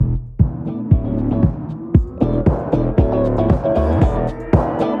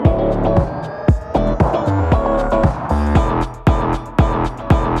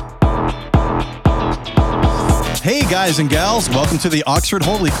guys and gals, welcome to the Oxford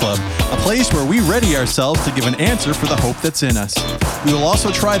Holy Club, a place where we ready ourselves to give an answer for the hope that's in us. We will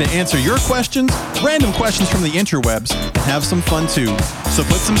also try to answer your questions, random questions from the interwebs, and have some fun too. So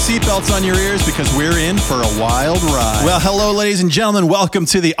put some seatbelts on your ears because we're in for a wild ride. Well, hello, ladies and gentlemen. Welcome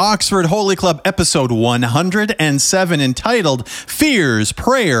to the Oxford Holy Club, episode 107, entitled Fears,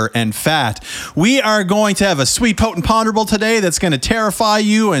 Prayer, and Fat. We are going to have a sweet, potent ponderable today that's going to terrify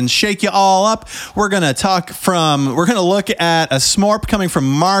you and shake you all up. We're going to look at a smorp coming from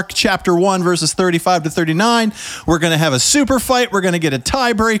Mark chapter 1, verses 35 to 39. We're going to have a super fight. We're going to get a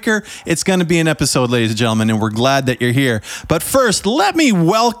tiebreaker. It's going to be an episode, ladies and gentlemen, and we're glad that you're here. But first, let me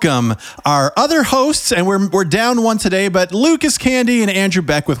welcome our other hosts, and we're down one today, but Lucas Candy and Andrew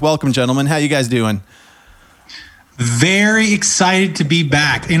Beckwith. Welcome, gentlemen. How you guys doing? Very excited to be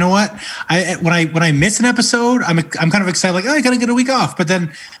back. You know what? When I miss an episode, I'm kind of excited, like, oh, I gotta get a week off. But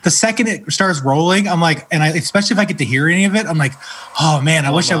then the second it starts rolling, I'm like, especially if I get to hear any of it, I'm like, oh man,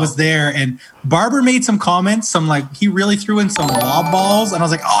 I wish I was there. And Barber made some comments. I'm like, he really threw in some lob balls, and I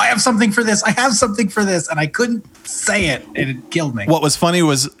was like, oh, I have something for this. And I couldn't say it, and it killed me. What was funny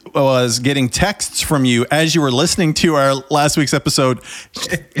was getting texts from you as you were listening to our last week's episode.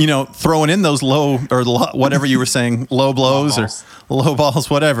 Throwing in those low or whatever you were saying. Low blows or low balls,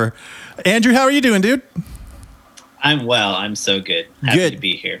 whatever. Andrew, how are you doing, dude? I'm well. I'm so good. Happy to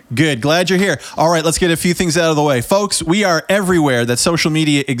be here. Good. Glad you're here. All right, let's get a few things out of the way. Folks, we are everywhere that social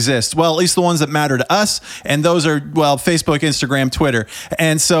media exists. Well, at least the ones that matter to us. And those are, Facebook, Instagram, Twitter.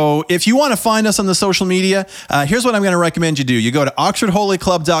 And so if you want to find us on the social media, here's what I'm going to recommend you do. You go to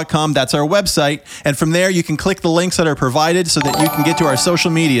oxfordholyclub.com. That's our website. And from there, you can click the links that are provided so that you can get to our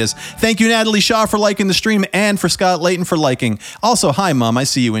social medias. Thank you, Natalie Shaw, for liking the stream, and for Scott Layton for liking. Also, hi, Mom. I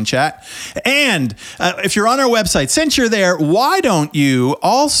see you in chat. And if you're on our website, since you're there, why don't you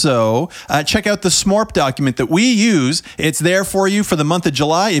also check out the SMORP document that we use? It's there for you for the month of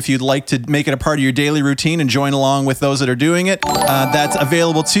July. If you'd like to make it a part of your daily routine and join along with those that are doing it, that's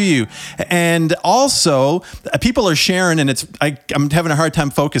available to you. And also, people are sharing, and I'm having a hard time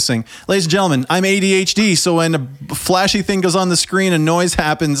focusing. Ladies and gentlemen, I'm ADHD, so when a flashy thing goes on the screen and noise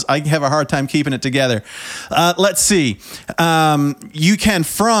happens, I have a hard time keeping it together. Let's see. You can,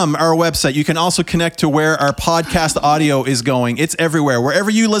 from our website, you can also connect to where our podcast audio is going. It's everywhere. Wherever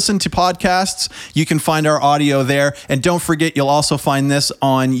you listen to podcasts, you can find our audio there. And don't forget, you'll also find this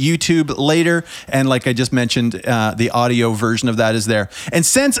on YouTube later. And like I just mentioned, the audio version of that is there. And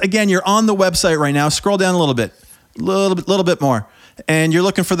since, again, you're on the website right now, scroll down a little bit more. And you're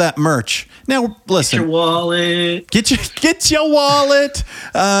looking for that merch. Now, listen. Get your wallet. Get your wallet.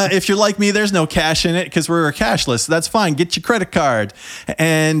 If you're like me, there's no cash in it because we're cashless. That's fine. Get your credit card.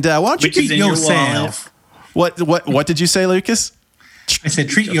 And why don't you treat yourself? What did you say, Lucas? I said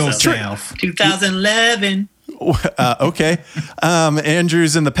treat yourself. 2011. Okay.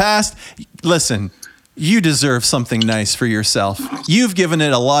 Andrew's in the past. Listen. You deserve something nice for yourself. You've given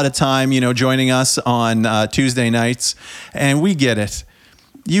it a lot of time, joining us on Tuesday nights, and we get it.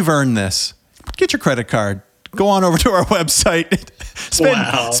 You've earned this. Get your credit card. Go on over to our website.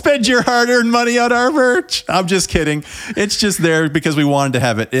 Spend your hard-earned money on our merch. I'm just kidding. It's just there because we wanted to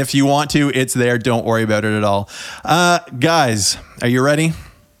have it. If you want to, it's there. Don't worry about it at all. Guys, are you ready?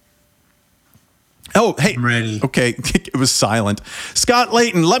 Oh, hey. I'm ready. Okay. It was silent. Scott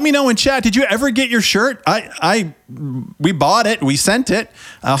Layton, let me know in chat. Did you ever get your shirt? We bought it. We sent it.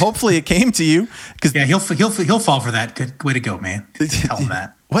 Hopefully it came to you. Yeah, he'll fall for that. Good way to go, man. Tell him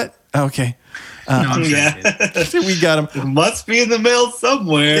that. What? Okay. We got him. It must be in the mail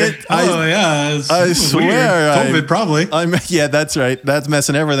somewhere. I swear. COVID, probably. Yeah, that's right. That's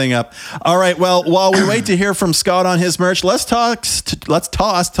messing everything up. All right. Well, while we wait to hear from Scott on his merch, let's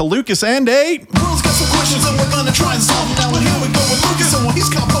toss to Lucas and Nate. World's got some questions and we're gonna try and solve them now. And here we go with Lucas and what he's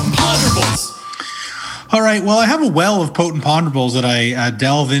got potent ponderables. All right. Well, I have a well of potent ponderables that I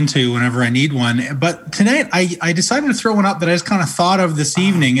delve into whenever I need one. But tonight, I decided to throw one up that I just kind of thought of this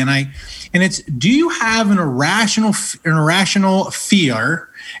evening, and it's: do you have an irrational fear?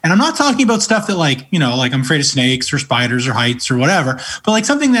 And I'm not talking about stuff that like I'm afraid of snakes or spiders or heights or whatever, but like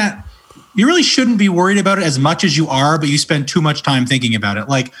something that you really shouldn't be worried about it as much as you are, but you spend too much time thinking about it.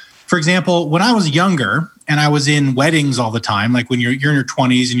 Like, for example, when I was younger and I was in weddings all the time, like when you're in your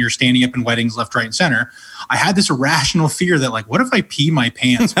 20s and you're standing up in weddings left, right, and center, I had this irrational fear that, like, what if I pee my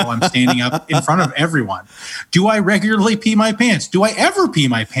pants while I'm standing up in front of everyone? Do I regularly pee my pants? Do I ever pee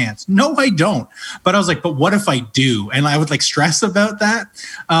my pants? No, I don't. But I was like, but what if I do? And I would like stress about that,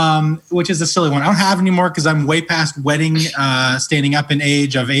 which is a silly one. I don't have anymore because I'm way past wedding standing up in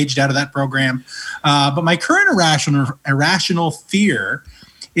age. I've aged out of that program. But my current irrational fear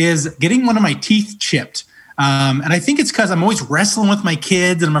is getting one of my teeth chipped. And I think it's because I'm always wrestling with my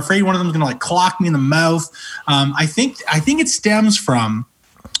kids and I'm afraid one of them is going to like clock me in the mouth. I think it stems from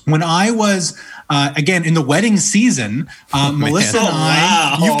when I was, again, in the wedding season, Melissa and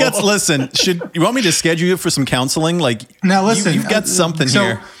I. You've got, listen, you want me to schedule you for some counseling? Like, now listen, you've got something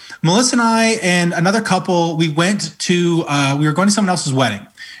here. Melissa and I and another couple, we went to, we were going to someone else's wedding,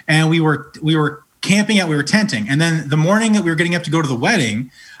 and we were camping out, we were tenting. And then the morning that we were getting up to go to the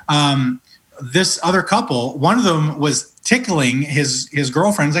wedding, this other couple, one of them was tickling his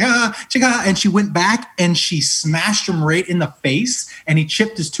girlfriend. He's like, chica, and she went back and she smashed him right in the face, and he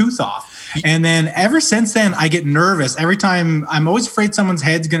chipped his tooth off. And then ever since then, I get nervous every time. I'm always afraid someone's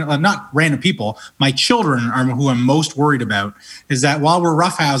head's gonna, not random people, my children are who I'm most worried about, is that while we're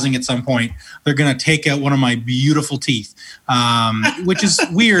roughhousing at some point, they're gonna take out one of my beautiful teeth, which is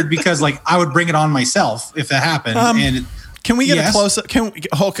weird because like I would bring it on myself if that happened. Can we get a close up?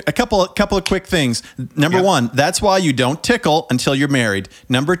 A couple of quick things. Number one, that's why you don't tickle until you're married.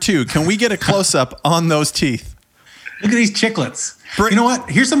 Number two, can we get a close up on those teeth? Look at these chiclets. You know what?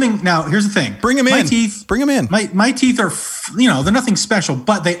 Here's something. Now, here's the thing. Bring them in. My teeth. Bring them in. My teeth are, they're nothing special,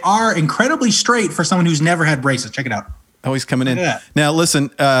 but they are incredibly straight for someone who's never had braces. Check it out. Oh, he's coming in. Now, listen.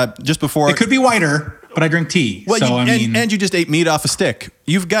 Just before it could be whiter, but I drink tea. Well, so and you just ate meat off a stick.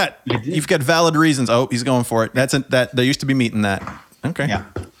 You've got valid reasons. Oh, he's going for it. There used to be meat in that. Okay. Yeah.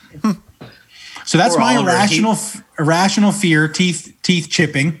 So that's my irrational fear. Teeth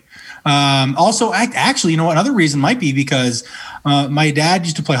chipping. Also, actually, you know what? Another reason might be because my dad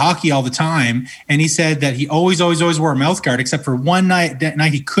used to play hockey all the time, and he said that he always wore a mouth guard, except for one night. That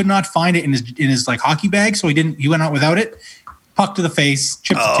night he could not find it in his like hockey bag, so he went out without it. Puck to the face,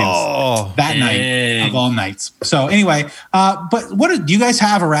 chips the tooth. That night of all nights. So anyway, but do you guys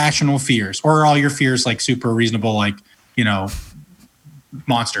have irrational fears, or are all your fears like super reasonable, like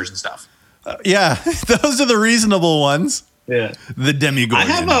monsters and stuff? Yeah, those are the reasonable ones. Yeah, the Demogorgon.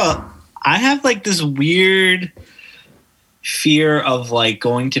 I have like this weird fear of like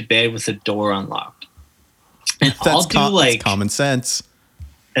going to bed with the door unlocked, and that's common sense.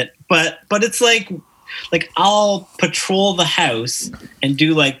 But it's like I'll patrol the house and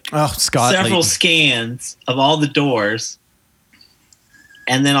do like several scans of all the doors,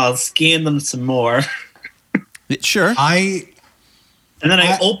 and then I'll scan them some more. Sure. And then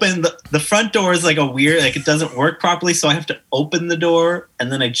I open the front door is like a weird, like it doesn't work properly. So I have to open the door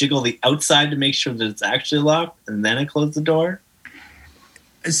and then I jiggle the outside to make sure that it's actually locked. And then I close the door.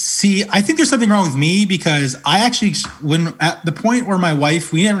 See, I think there's something wrong with me because I actually, when at the point where my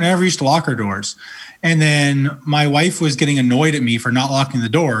wife, we never used to lock our doors. And then my wife was getting annoyed at me for not locking the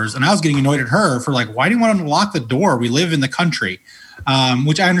doors. And I was getting annoyed at her for like, why do you want to lock the door? We live in the country,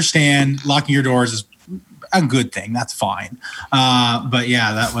 which I understand locking your doors is a good thing. That's fine. But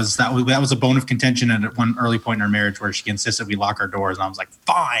yeah, that was a bone of contention at one early point in our marriage where she insisted we lock our doors, and I was like,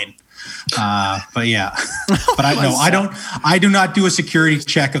 fine. But yeah, but I do not do a security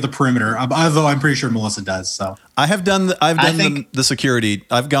check of the perimeter, although I'm pretty sure Melissa does. So I've done the security.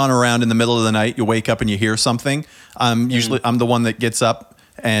 I've gone around in the middle of the night. You wake up and you hear something. Usually I'm the one that gets up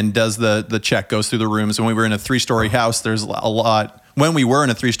and does the check, goes through the rooms. When we were in a 3-story house, there's a lot. When we were in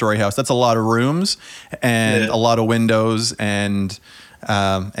a 3-story house, that's a lot of rooms and a lot of windows. And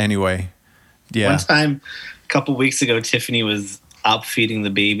anyway, yeah. One time, a couple weeks ago, Tiffany was up feeding the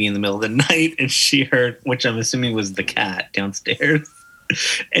baby in the middle of the night, and she heard, which I'm assuming was the cat downstairs,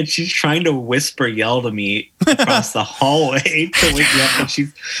 and she's trying to yell to me across the hallway to wake me up,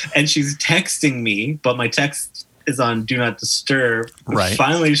 and she's texting me, but my text is on Do Not Disturb. Right.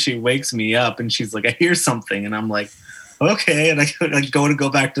 Finally, she wakes me up, and she's like, I hear something, and I'm like, okay, and I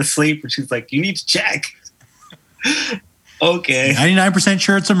go back to sleep, and she's like, you need to check. Okay. 99%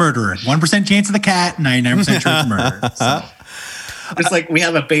 sure it's a murderer. 1% chance of the cat, 99% sure it's a murderer. So. It's like we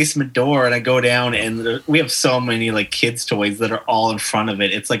have a basement door, and I go down, and we have so many like kids' toys that are all in front of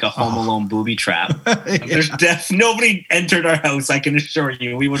it. It's like a Home Alone booby trap. There's nobody entered our house. I can assure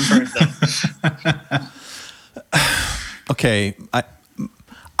you, we wouldn't hurt them. Okay,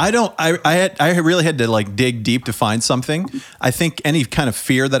 I really had to like dig deep to find something. I think any kind of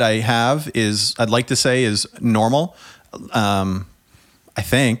fear that I have is normal. I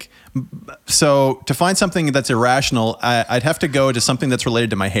think. So to find something that's irrational, I'd have to go to something that's related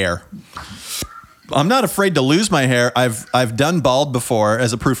to my hair. I'm not afraid to lose my hair. I've done bald before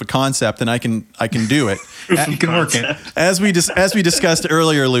as a proof of concept, and I can do it. You can work it. As we discussed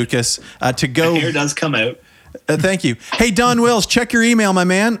earlier, Lucas, to go. My hair does come out. Thank you. Hey, Don Wills, check your email, my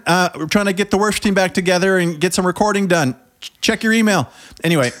man. We're trying to get the worship team back together and get some recording done. Check your email.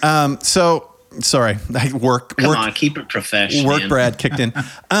 Anyway, so Sorry, work. Come on, keep it professional. Work, Brad kicked in.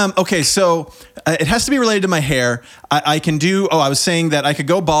 Okay, so it has to be related to my hair. I can do. Oh, I was saying that I could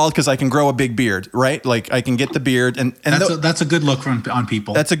go bald because I can grow a big beard, right? Like I can get the beard, and that's a good look on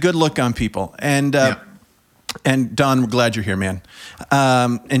people. That's a good look on people, and. And Don, we're glad you're here, man.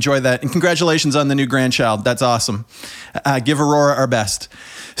 Enjoy that. And congratulations on the new grandchild. That's awesome. Give Aurora our best.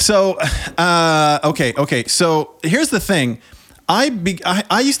 So, okay. So here's the thing.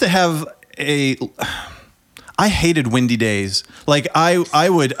 I used to have I hated windy days. Like I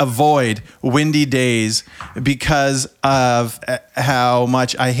would avoid windy days because of how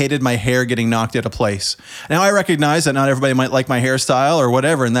much I hated my hair getting knocked out of place. Now I recognize that not everybody might like my hairstyle or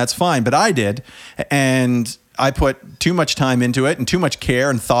whatever, and that's fine, but I did. And I put too much time into it and too much care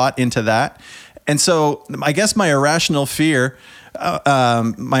and thought into that. And so I guess my irrational fear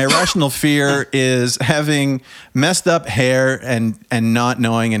is having messed up hair and not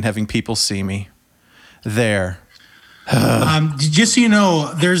knowing and having people see me there. Just so you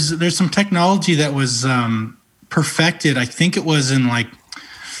know, there's some technology that was perfected. I think it was in like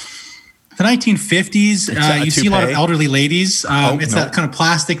the 1950s. You see a lot of elderly ladies. That kind of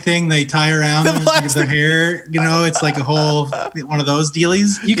plastic thing they tie around their hair. You know, it's like a whole one of those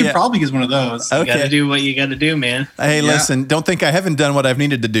dealies. You can probably use one of those. Okay. You got to do what you got to do, man. Hey, listen, don't think I haven't done what I've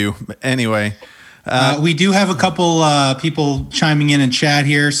needed to do. Anyway. We do have a couple people chiming in chat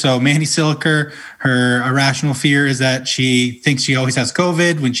here. So Mandy Siliker, her irrational fear is that she thinks she always has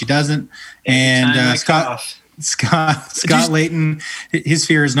COVID when she doesn't. And Scott Layton, his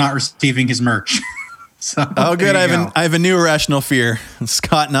fear is not receiving his merch. So good. I have a new irrational fear.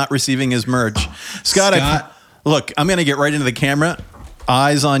 Scott not receiving his merch. Scott. Look, I'm going to get right into the camera.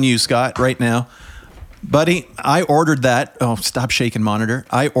 Eyes on you, Scott, right now. Buddy, I ordered that. Oh, stop shaking, monitor.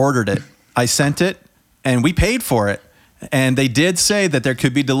 I ordered it. I sent it, and we paid for it. And they did say that there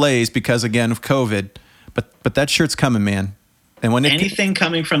could be delays because, again, of COVID. But that shirt's coming, man. And when anything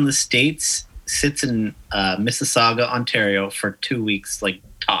coming from the States sits in Mississauga, Ontario for 2 weeks, like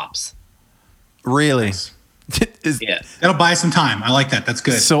tops. Really? Yeah. That'll buy some time. I like that. That's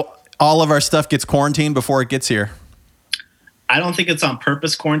good. So all of our stuff gets quarantined before it gets here? I don't think it's on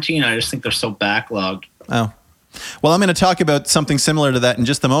purpose quarantine. I just think they're so backlogged. Oh. Well, I'm going to talk about something similar to that in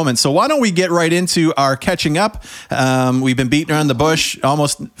just a moment. So why don't we get right into our catching up? We've been beating around the bush,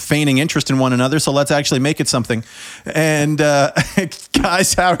 almost feigning interest in one another. So let's actually make it something. And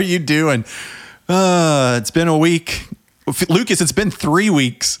guys, how are you doing? It's been a week. Lucas, it's been 3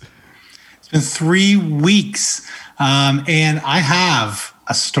 weeks. It's been 3 weeks. And I have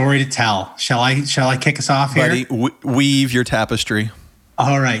a story to tell. Shall I kick us off here? Buddy, weave your tapestry.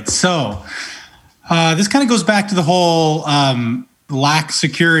 All right. So this kind of goes back to the whole lack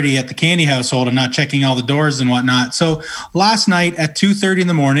security at the Candy household and not checking all the doors and whatnot. So last night at 2:30 in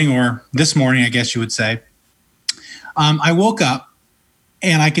the morning, or this morning, I guess you would say, I woke up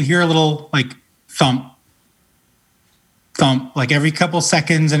and I could hear a little like thump, like every couple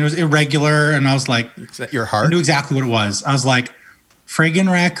seconds, and it was irregular. And I was like, is that your heart? I knew exactly what it was. I was like,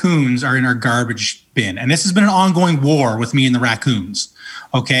 friggin' raccoons are in our garbage bin. And this has been an ongoing war with me and the raccoons.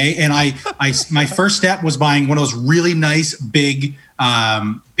 Okay. And my first step was buying one of those really nice, big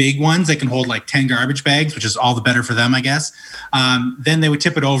ones that can hold like 10 garbage bags, which is all the better for them, I guess. Then they would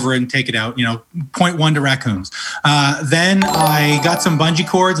tip it over and take it out, 0.1 to raccoons. Then I got some bungee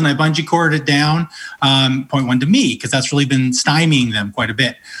cords and I bungee corded it down, 0.1 to me, because that's really been stymieing them quite a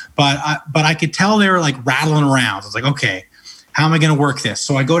bit. But I could tell they were like rattling around. I was like, okay, how am I going to work this?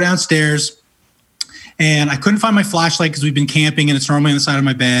 So I go downstairs. And I couldn't find my flashlight because we've been camping and it's normally on the side of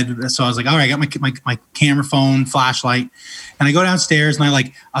my bed. So I was like, all right, I got my camera phone, flashlight. And I go downstairs and I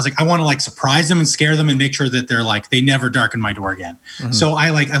was like, I want to like surprise them and scare them and make sure that they're like, they never darken my door again. Mm-hmm. So I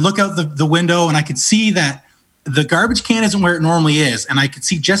look out the window and I could see that the garbage can isn't where it normally is. And I could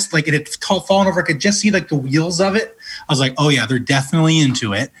see just like it had fallen over. I could just see like the wheels of it. I was like, oh yeah, they're definitely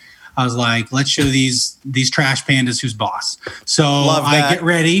into it. I was like, let's show these trash pandas who's boss. So I get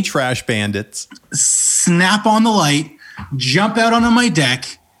ready. Trash bandits. Snap on the light, jump out onto my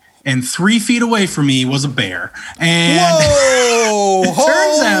deck, and 3 feet away from me was a bear. And it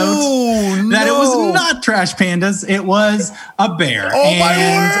turns out that it was not trash pandas. It was a bear. Oh, my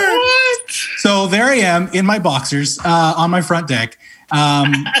word. So there I am in my boxers on my front deck.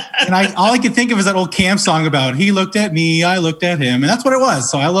 And all I could think of is that old Camp song about he looked at me, I looked at him. And that's what it was.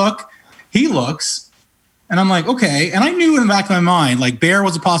 So I look, he looks, and I'm like, okay. And I knew in the back of my mind, like bear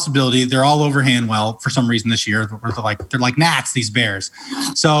was a possibility. They're all over Hanwell for some reason this year. They're like gnats, these bears.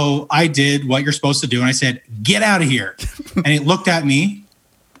 So I did what you're supposed to do. And I said, get out of here. And it looked at me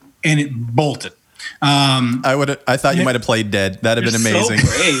and it bolted. I thought you might have played dead. That'd have been You're amazing.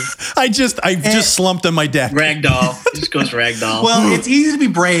 So brave. I just slumped on my deck. Ragdoll. It just goes ragdoll. Well, it's easy to be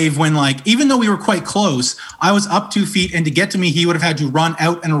brave when, like, even though we were quite close, I was up 2 feet, and to get to me, he would have had to run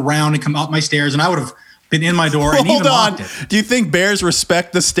out and around and come up my stairs, and I would have been in my door and Hold even on. locked it. Do you think bears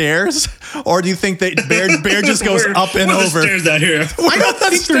respect the stairs, or do you think that bear just goes up and Where are the over? stairs out here. I don't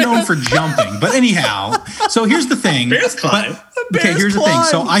think they're known for jumping, but anyhow. So here's the thing. Bears climb. Okay, Bears here's the thing.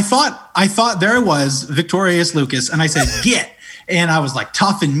 So climb. I thought there I was, Victorious Lucas, and I said, "Get." And I was like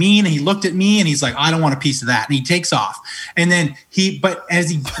tough and mean, and he looked at me and he's like, "I don't want a piece of that." And he takes off. And then but as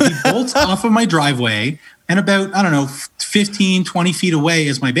he bolts off of my driveway, and about, I don't know, 15, 20 feet away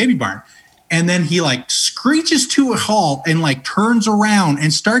is my baby barn. And then he like screeches to a halt and like turns around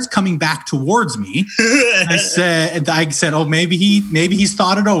and starts coming back towards me. I said, "Oh, maybe he's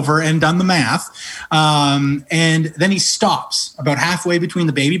thought it over and done the math." And then he stops about halfway between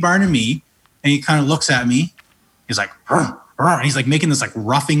the baby barn and me, and he kind of looks at me. He's like, "Rrr, rrr," and he's like making this like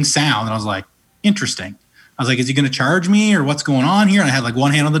roughing sound, and I was like, interesting. I was like, is he going to charge me or what's going on here? And I had like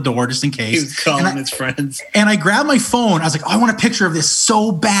one hand on the door just in case. He was calling his friends. And I grabbed my phone. I was like, I want a picture of this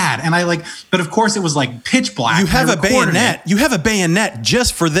so bad. And but of course it was like pitch black. You have I a recorded bayonet. it. You have a bayonet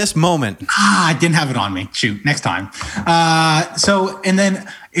just for this moment. I didn't have it on me. Shoot, next time. And then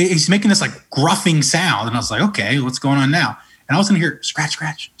he's making this like gruffing sound. And I was like, okay, what's going on now? And I was going to hear scratch,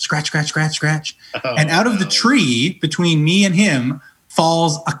 scratch, scratch, scratch, scratch, scratch. And out of the tree between me and him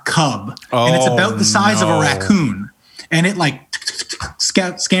falls a cub. And it's about the size of a raccoon. And it like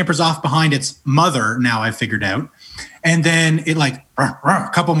scampers off behind its mother, now I figured out. And then it like a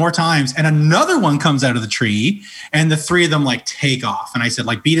couple more times, and another one comes out of the tree, and the three of them like take off. And I said,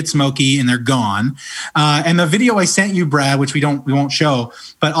 like, beat it, Smokey, and they're gone. And the video I sent you, Brad, which we won't show,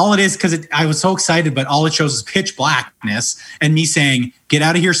 but all it is, because I was so excited, but all it shows is pitch blackness and me saying, "Get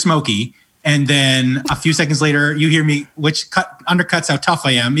out of here, Smokey." And then a few seconds later, you hear me, which undercuts how tough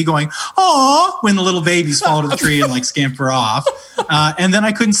I am, me going, "Aw," when the little babies fall to the tree and like scamper off. And then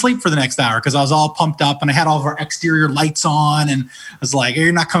I couldn't sleep for the next hour because I was all pumped up and I had all of our exterior lights on. And I was like,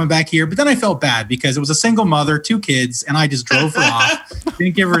 "You're not coming back here." But then I felt bad because it was a single mother, 2 kids, and I just drove her off.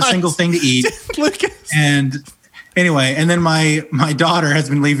 Didn't give her a single thing to eat. And anyway, and then my daughter has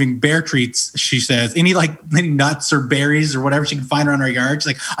been leaving bear treats, she says, any nuts or berries or whatever she can find around our yard. She's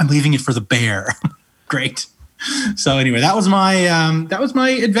like, "I'm leaving it for the bear." Great. So anyway, that was my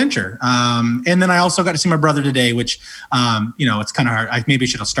adventure. And then I also got to see my brother today, which it's kind of hard. I maybe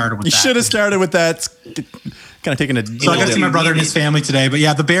should have started with that. You should have started with that. Kind of taking a. So I got to see my brother and his family today. But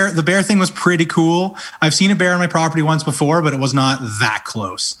yeah, the bear thing was pretty cool. I've seen a bear on my property once before, but it was not that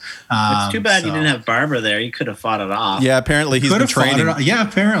close. It's too bad you didn't have Barbara there. You could have fought it off. Yeah, apparently he's been training. Yeah,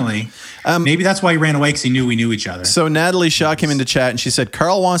 apparently. Maybe that's why he ran away, because he knew we knew each other. So Natalie Shaw came into chat and she said,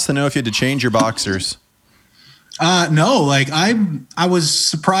 "Carl wants to know if you had to change your boxers." No, like I was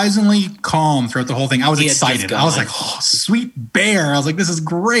surprisingly calm throughout the whole thing. I was He had just excited. I was like, "Oh, sweet bear." I was like, "This is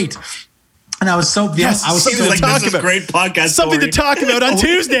great." And I was so Yes, I was something so to Like, talk this is about. great podcast. Something to story. talk about on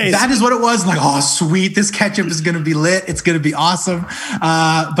Tuesdays. That is what it was. Like, "Oh, sweet, this ketchup is going to be lit. It's going to be awesome."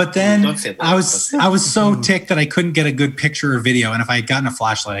 But then Don't say that. I was so ticked that I couldn't get a good picture or video. And if I had gotten a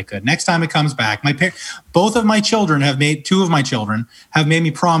flashlight, I could. Next time it comes back, both of my children two of my children have made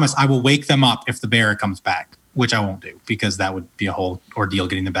me promise I will wake them up if the bear comes back, which I won't do because that would be a whole ordeal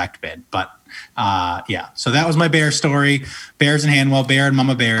getting them back to bed. But yeah, so that was my bear story. Bears in Hanwell, bear and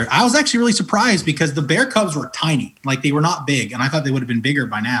mama bear. I was actually really surprised because the bear cubs were tiny, like they were not big, and I thought they would have been bigger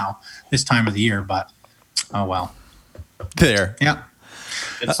by now this time of the year. But oh well. There. Yeah.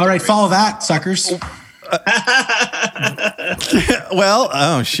 Good All right, story. follow that, suckers. Well,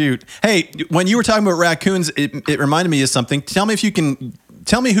 oh shoot. Hey, when you were talking about raccoons, it reminded me of something. Tell me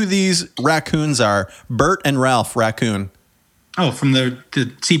who these raccoons are. Bert and Ralph Raccoon. Oh, from the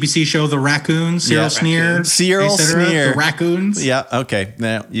CBC show, The Raccoons, Cyril Yeah. Sneer, Cyril et cetera, Sneer. The Raccoons. Yeah. Okay.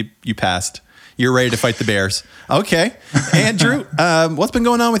 Now you passed. You're ready to fight the bears. Okay. Andrew, what's been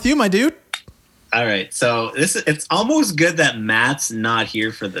going on with you, my dude? All right, so it's almost good that Matt's not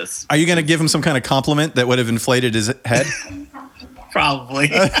here for this. Are you going to give him some kind of compliment that would have inflated his head? Probably.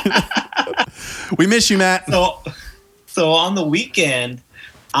 We miss you, Matt. So on the weekend,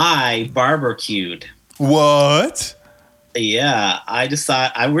 I barbecued. What? Yeah, I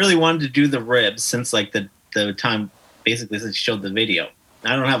decided I really wanted to do the ribs since like the time basically since he showed the video.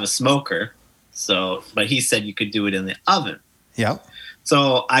 I don't have a smoker, but he said you could do it in the oven. Yeah.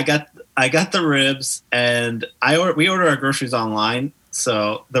 So I got the ribs, and we order our groceries online.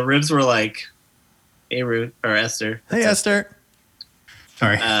 So the ribs were like, "Hey Ruth or Esther." Hey, Esther.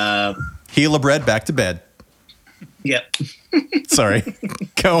 Sorry. Gila bread back to bed. Yep. Sorry.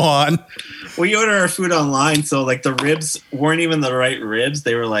 Go on. We order our food online, so like the ribs weren't even the right ribs.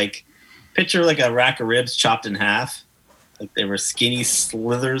 They were like, picture like a rack of ribs chopped in half. Like they were skinny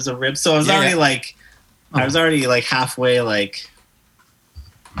slithers of ribs. So I was already like halfway like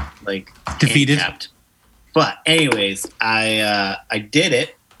Defeated. handicapped. But anyways, I did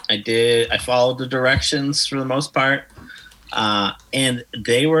it. I followed the directions for the most part, and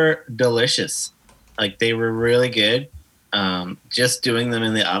they were delicious. Like they were really good. Just doing them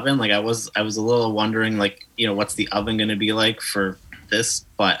in the oven, like I was a little wondering, like, you know, what's the oven going to be like for this?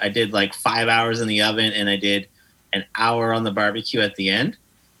 But I did like 5 hours in the oven, and I did an hour on the barbecue at the end,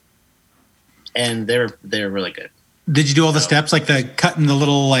 and they're really good. Did you do all the steps, like the cutting the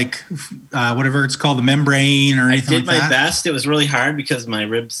little, like, whatever it's called, the membrane or anything like that? I did my best. It was really hard because my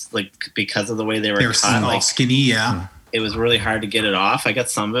ribs, like, because of the way they were cut, small, like, skinny, yeah. It was really hard to get it off. I got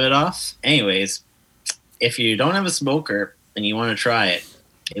some of it off. Anyways, if you don't have a smoker and you want to try it,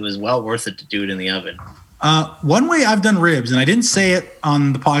 it was well worth it to do it in the oven. One way I've done ribs, and I didn't say it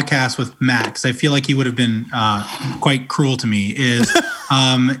on the podcast with Matt because I feel like he would have been quite cruel to me, is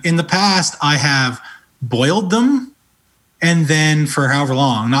in the past I have boiled them and then for however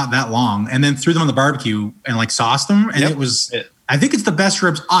long, not that long, and then threw them on the barbecue and like sauced them. And it was, I think it's the best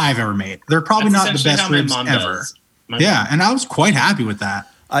ribs I've ever made. They're probably not the best ribs ever. Yeah, and I was quite happy with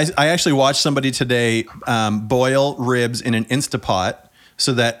that. I actually watched somebody today boil ribs in an Instapot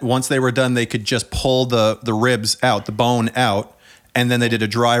so that once they were done, they could just pull the ribs out, the bone out, and then they did a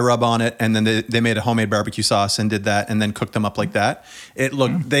dry rub on it, and then they made a homemade barbecue sauce and did that, and then cooked them up like that.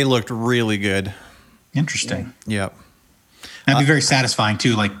 They looked really good. Interesting. Yep. That'd be very satisfying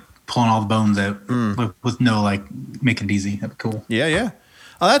too, like pulling all the bones out with no like making it easy. That'd be cool. Yeah.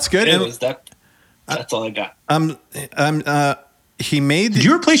 Oh, that's good. Anyways, that's all I got. He made. Did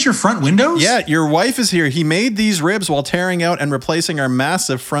you replace your front windows? Yeah, your wife is here. He made these ribs while tearing out and replacing our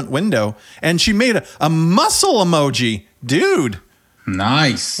massive front window, and she made a muscle emoji, dude.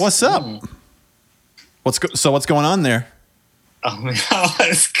 Nice. What's up? What's going on there? Oh my God, I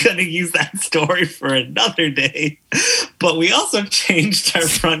was gonna use that story for another day, but we also changed our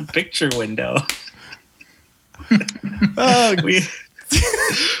front picture window.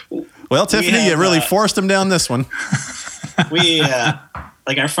 Well, Tiffany, you really forced him down this one. We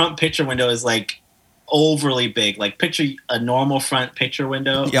like our front picture window is like overly big. Like picture a normal front picture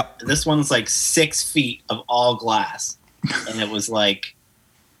window. Yep. This one's like 6 feet of all glass, and it was like,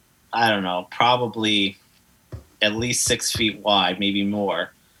 I don't know, probably at least 6 feet wide, maybe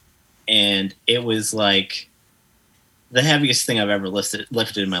more. And it was like the heaviest thing I've ever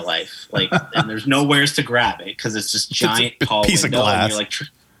lifted in my life. Like, and there's nowheres to grab it because it's just giant tall piece window. of glass. And you're like,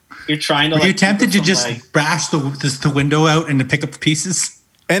 you're trying to. Were like, you tempted to just like, bash the window out and to pick up the pieces?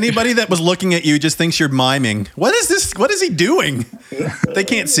 Anybody that was looking at you just thinks you're miming. What is this? What is he doing? They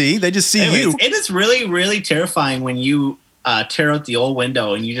can't see. They just see you. It is really, really terrifying when you tear out the old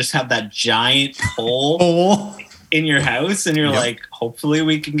window and you just have that giant hole in your house, and you're like, hopefully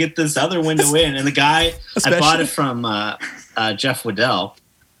we can get this other window in. And the guy, I bought it from Jeff Waddell,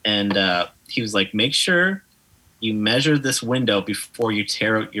 and he was like, make sure you measure this window before you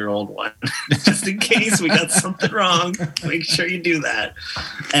tear out your old one. Just in case we got something wrong, make sure you do that.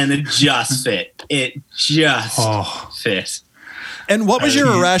 And it just fit. It just fit. And what was your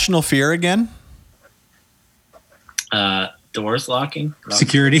irrational fear again? Doors locking.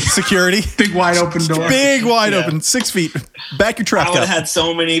 Security. Big wide open door. Big wide open, 6 feet. Back your truck I would up. have had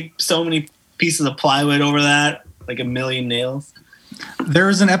so many pieces of plywood over that, like a million nails. There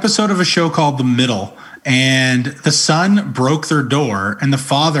was an episode of a show called The Middle, and the son broke their door, and the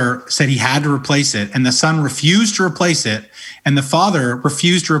father said he had to replace it, and the son refused to replace it, and the father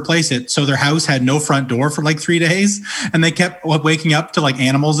refused to replace it, so their house had no front door for like 3 days, and they kept waking up to like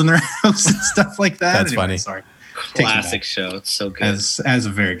animals in their house and stuff like that. That's funny. Sorry. Classic show. It's so good. As a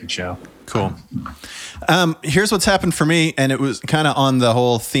very good show. Cool. Here's what's happened for me, and it was kind of on the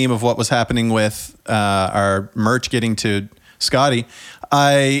whole theme of what was happening with our merch getting to Scotty.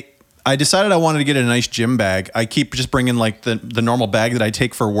 I decided I wanted to get a nice gym bag. I keep just bringing like the normal bag that I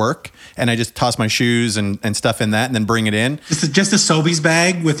take for work, and I just toss my shoes and stuff in that, and then bring it in. Just a Sobeys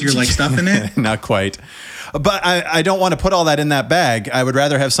bag with your like stuff in it? Not quite. But I don't want to put all that in that bag. I would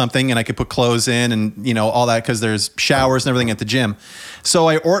rather have something, and I could put clothes in and, you know, all that, because there's showers and everything at the gym. So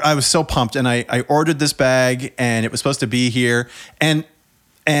I was so pumped, and I ordered this bag, and it was supposed to be here. And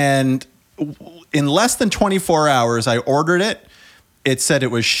in less than 24 hours, I ordered it. It said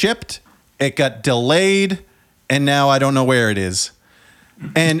it was shipped. It got delayed, and now I don't know where it is.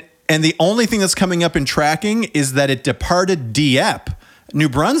 And the only thing that's coming up in tracking is that it departed Dieppe, New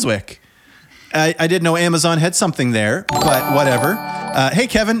Brunswick. I didn't know Amazon had something there, but whatever. Hey,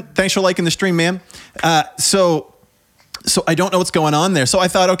 Kevin, thanks for liking the stream, man. So I don't know what's going on there. So I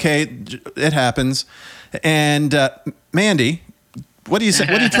thought, okay, it happens. And Mandy, what are you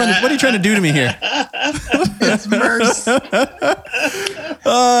trying to do to me here? It's Merce.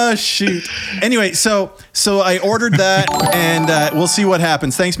 Oh, shoot. Anyway, so I ordered that, and we'll see what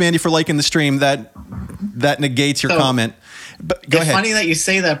happens. Thanks, Mandy, for liking the stream. That negates your comment. But go ahead. It's funny that you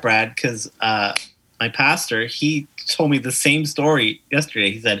say that, Brad, because my pastor, he told me the same story yesterday.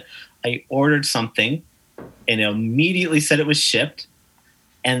 He said, I ordered something and it immediately said it was shipped.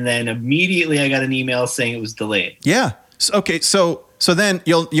 And then immediately I got an email saying it was delayed. Yeah. So then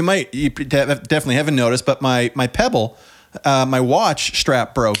you definitely haven't noticed, but my Pebble, my watch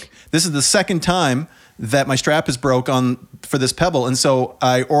strap broke. This is the second time that my strap is broke for this Pebble, and so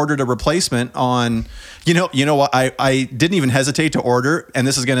I ordered a replacement on. You know what? I didn't even hesitate to order, and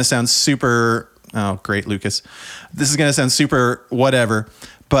this is going to sound super. Oh, great, Lucas. This is going to sound super whatever.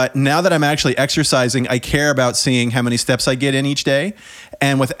 But now that I'm actually exercising, I care about seeing how many steps I get in each day,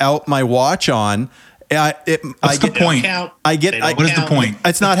 and without my watch on. What's the point? What is the point?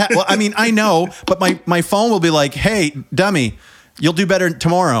 It's not. Well, I mean, I know, but my phone will be like, "Hey, dummy, you'll do better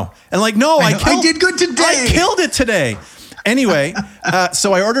tomorrow." And like, no, I did good today. I killed it today. Anyway,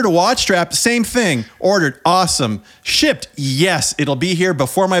 so I ordered a watch strap. Same thing. Ordered. Awesome. Shipped. Yes, it'll be here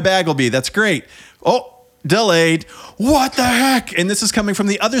before my bag will be. That's great. Oh, delayed. What the heck? And this is coming from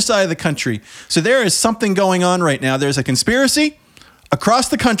the other side of the country. So there is something going on right now. There's a conspiracy across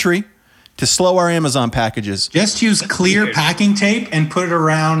the country to slow our Amazon packages. Just use clear packing tape and put it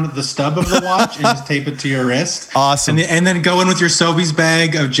around the stub of the watch and just tape it to your wrist. Awesome. And then go in with your Sobeys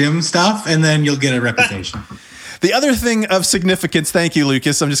bag of gym stuff, and then you'll get a reputation. The other thing of significance, thank you,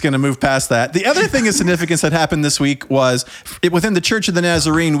 Lucas. I'm just going to move past that. The other thing of significance that happened this week was within the Church of the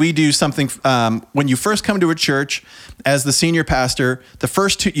Nazarene, we do something when you first come to a church as the senior pastor.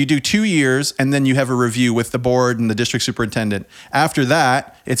 You do 2 years, and then you have a review with the board and the district superintendent. After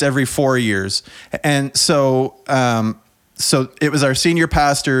that, it's every 4 years, and so it was our senior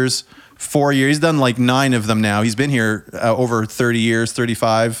pastor's 4 years. He's done like 9 of them now. He's been here over 30 years,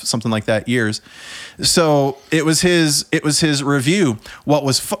 35, something like that years. So it was his review. What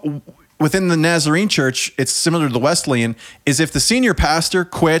was within the Nazarene church, it's similar to the Wesleyan, is if the senior pastor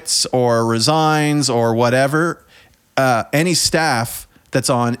quits or resigns or whatever, any staff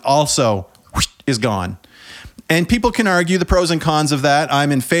that's on also is gone. And people can argue the pros and cons of that.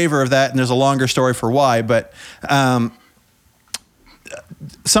 I'm in favor of that, and there's a longer story for why, but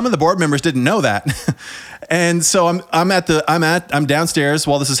some of the board members didn't know that. And so I'm downstairs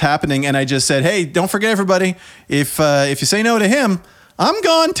while this is happening, and I just said, "Hey, don't forget, everybody, if you say no to him, I'm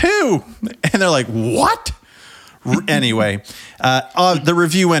gone too." And they're like, "What?" Anyway, the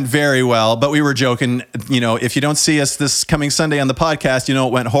review went very well, but we were joking, if you don't see us this coming Sunday on the podcast,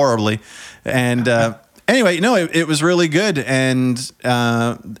 it went horribly. And anyway, no, it was really good, and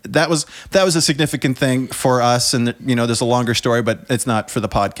that was a significant thing for us. And there's a longer story, but it's not for the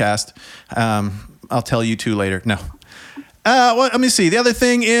podcast. I'll tell you two later. No. Well, let me see. The other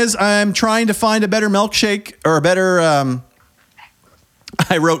thing is I'm trying to find a better milkshake or a better.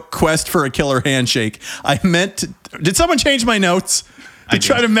 I wrote quest for a killer handshake. I meant to. Did someone change my notes to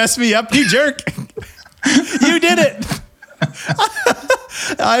try to mess me up? You jerk! You did it.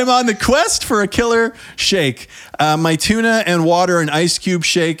 I'm on the quest for a killer shake. My tuna and water and ice cube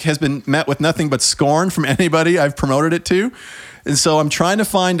shake has been met with nothing but scorn from anybody I've promoted it to. And so I'm trying to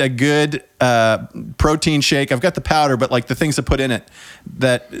find a good protein shake. I've got the powder, but like the things to put in it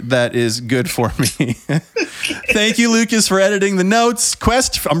that is good for me. Thank you, Lucas, for editing the notes.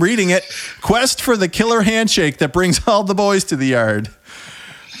 I'm reading it. Quest for the killer handshake that brings all the boys to the yard.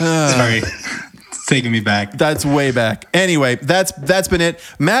 Sorry. Taking me back. That's way back. Anyway, that's been it.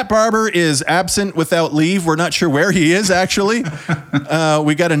 Matt Barber is absent without leave. We're not sure where he is, actually.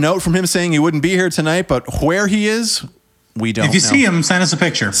 We got a note from him saying he wouldn't be here tonight, but where he is, we don't know. If you see him, send us a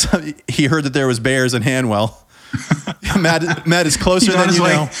picture. So he heard that there was bears in Hanwell. Matt is closer than you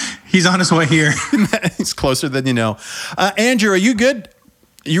know. He's on his way here. He's closer than you know. Andrew, are you good?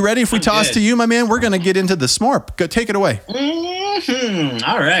 You ready if we toss to you, my man? We're going to get into the smorp. Go take it away. Mm-hmm.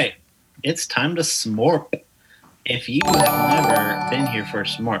 All right. It's time to smorp. If you have never been here for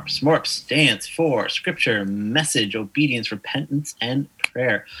smorp, smorp stands for scripture, message, obedience, repentance, and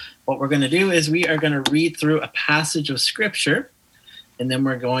prayer. What we're going to do is we are going to read through a passage of scripture, and then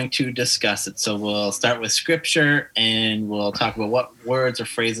we're going to discuss it. So we'll start with scripture, and we'll talk about what words or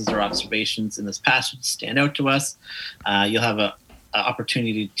phrases or observations in this passage stand out to us. You'll have an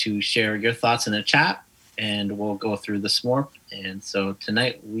opportunity to share your thoughts in the chat, and we'll go through the smorp, And so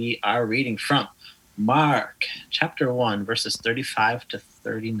tonight we are reading from Mark chapter 1, verses 35 to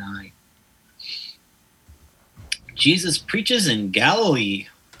 39. Jesus preaches in Galilee.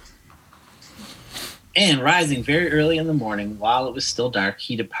 And rising very early in the morning, while it was still dark,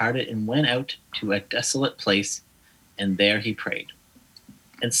 he departed and went out to a desolate place, and there he prayed.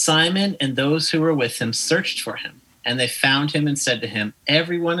 And Simon and those who were with him searched for him, and they found him and said to him,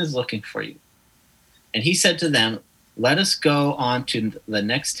 "Everyone is looking for you." And he said to them, "Let us go on to the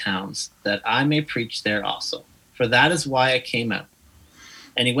next towns, that I may preach there also, for that is why I came out."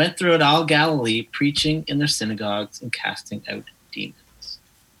 And he went throughout all Galilee, preaching in their synagogues and casting out demons.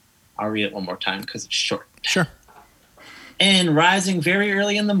 I'll read it one more time because it's short. Sure. And rising very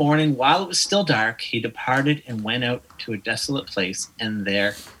early in the morning, while it was still dark, he departed and went out to a desolate place, and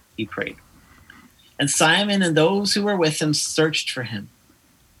there he prayed. And Simon and those who were with him searched for him.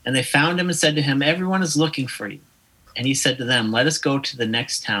 And they found him and said to him, "Everyone is looking for you." And he said to them, "Let us go to the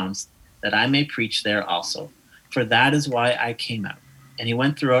next towns, that I may preach there also, for that is why I came out." And he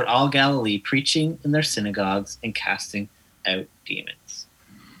went throughout all Galilee, preaching in their synagogues and casting out demons.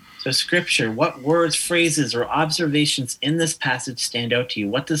 So scripture, what words, phrases, or observations in this passage stand out to you?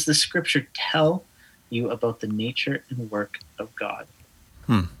 What does the scripture tell you about the nature and work of God?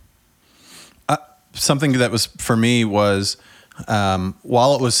 Something that was for me was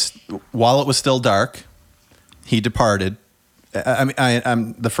while it was still dark, he departed.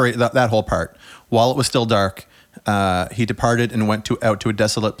 I'm the phrase that whole part. While it was still dark, he departed and went out to a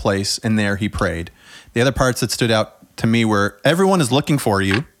desolate place, and there he prayed. The other parts that stood out to me were everyone is looking for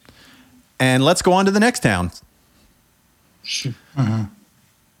you, and let's go on to the next town. Mm-hmm.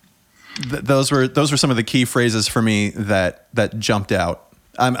 Those were some of the key phrases for me that jumped out.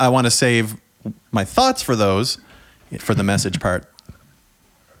 I want to save my thoughts for those for the message part.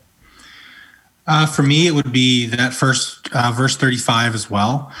 For me, it would be that first verse 35 as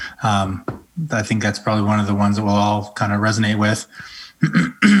well. I think that's probably one of the ones that we'll all kind of resonate with.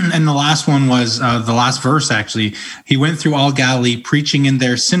 And the last one was the last verse, actually. He went through all Galilee, preaching in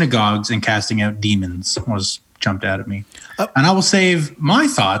their synagogues and casting out demons, was jumped out at me. And I will save my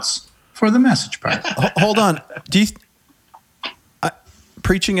thoughts for the message part. Hold on.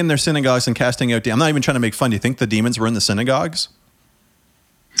 Preaching in their synagogues and casting out demons. I'm not even trying to make fun. Do you think the demons were in the synagogues?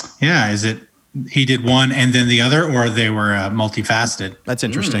 Yeah, is it he did one and then the other, or they were multifaceted? That's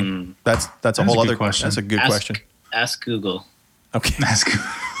interesting. That's a whole other question. That's a good question. Ask Google. Okay. Ask.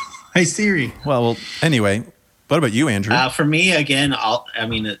 Hey Siri. Well, anyway, what about you, Andrew? For me, again,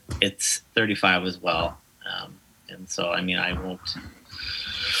 it's 35 as well, and so I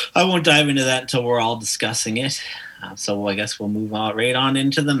won't dive into that until we're all discussing it. So I guess we'll move on right on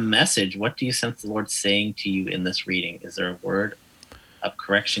into the message. What do you sense the Lord saying to you in this reading? Is there a word of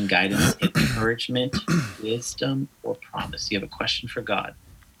correction, guidance, encouragement, wisdom, or promise? Do you have a question for God?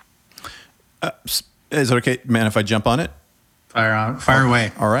 Is it okay, man, if I jump on it? Fire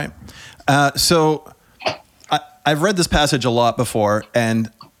away. All right. So I've read this passage a lot before,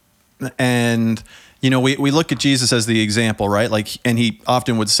 and we look at Jesus as the example, right? Like, and he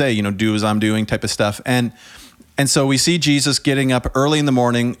often would say, do as I'm doing type of stuff. And so we see Jesus getting up early in the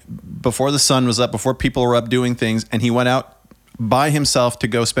morning before the sun was up, before people were up doing things, and he went out by himself to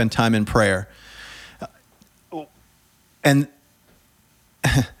go spend time in prayer. And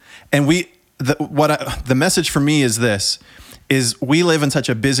the message for me is this: is we live in such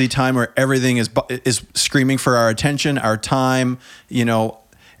a busy time where everything is screaming for our attention, our time,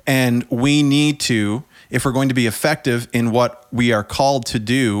 and we need to, if we're going to be effective in what we are called to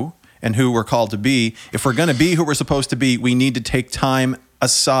do and who we're called to be, if we're going to be who we're supposed to be, we need to take time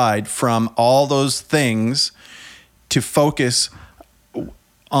aside from all those things to focus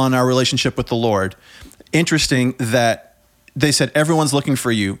on our relationship with the Lord. Interesting that they said everyone's looking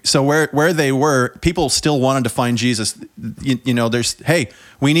for you. So where they were, people still wanted to find Jesus. There's, hey,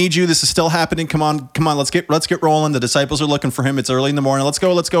 we need you. This is still happening. Come on. Let's get rolling. The disciples are looking for him. It's early in the morning. Let's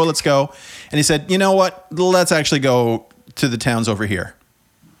go. And he said, you know what? Let's actually go to the towns over here.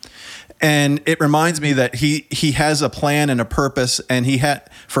 And it reminds me that he has a plan and a purpose, and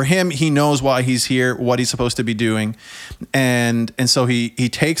for him, he knows why he's here, what he's supposed to be doing. And so he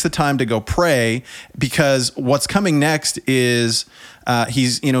takes the time to go pray, because what's coming next is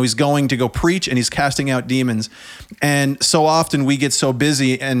he's going to go preach, and he's casting out demons. And so often we get so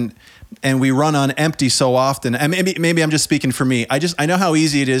busy and we run on empty so often. And maybe I'm just speaking for me. I know how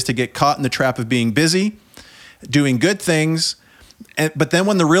easy it is to get caught in the trap of being busy, doing good things. But then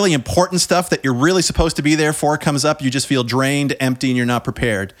when the really important stuff that you're really supposed to be there for comes up, you just feel drained, empty, and you're not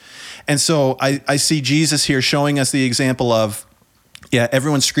prepared. And so I see Jesus here showing us the example of,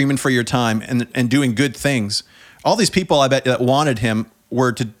 everyone's screaming for your time and doing good things all these people I bet that wanted him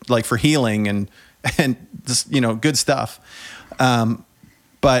were to like for healing and just, good stuff.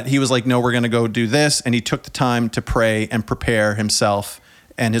 But he was like, no, we're going to go do this. And he took the time to pray and prepare himself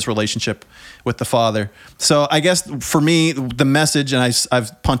and his relationship with the Father. So I guess for me, the message, and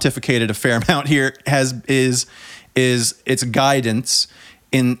I've pontificated a fair amount here, is its guidance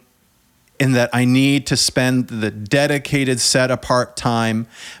in that I need to spend the dedicated, set apart time,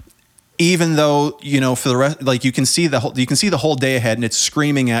 even though, for the rest, like you can see the whole day ahead and it's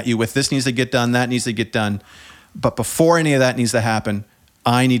screaming at you with this needs to get done, that needs to get done. But before any of that needs to happen,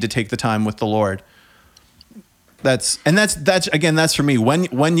 I need to take the time with the Lord. That's for me.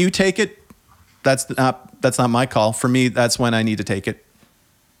 When you take it, that's not my call. For me, that's when I need to take it.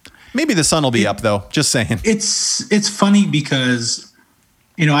 Maybe the sun will be up though. Just saying. It's funny because,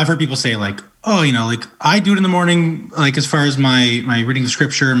 I've heard people say like, oh, like I do it in the morning, like as far as my reading the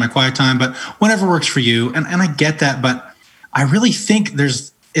scripture and my quiet time, but whatever works for you. And I get that, but I really think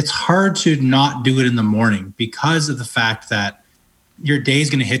it's hard to not do it in the morning because of the fact that your day is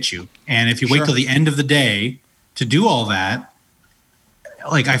going to hit you. And if you wait till the end of the day to do all that,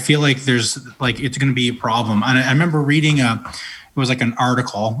 like, I feel like there's like, it's going to be a problem. And I remember reading it was like an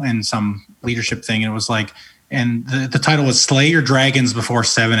article in some leadership thing. And it was like, and the title was Slay Your Dragons Before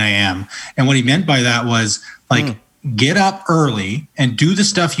 7 a.m. And what he meant by that was like, get up early and do the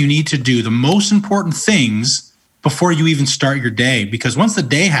stuff you need to do, the most important things before you even start your day. Because once the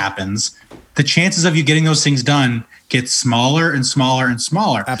day happens, the chances of you getting those things done get smaller and smaller and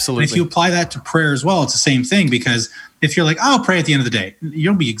smaller. Absolutely. And if you apply that to prayer as well, it's the same thing. Because if you're like, I'll pray at the end of the day,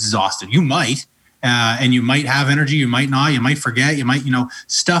 you'll be exhausted. You might. And you might have energy, you might not, you might forget, you might,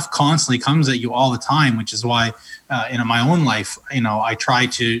 stuff constantly comes at you all the time, which is why, in my own life, I try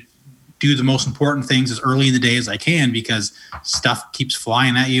to do the most important things as early in the day as I can because stuff keeps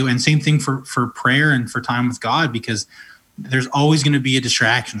flying at you. And same thing for prayer and for time with God, because there's always going to be a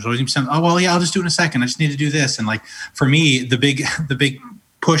distraction. There's always going to be something, oh, well, yeah, I'll just do it in a second. I just need to do this. And like, for me, the big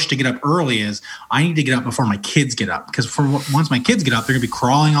push to get up early is I need to get up before my kids get up, because once my kids get up, they're gonna be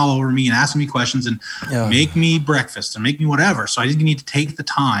crawling all over me and asking me questions and make me breakfast and make me whatever. So I just need to take the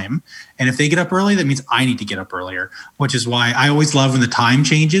time. And if they get up early, that means I need to get up earlier, which is why I always love when the time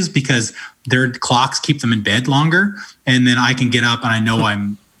changes, because their clocks keep them in bed longer. And then I can get up and I know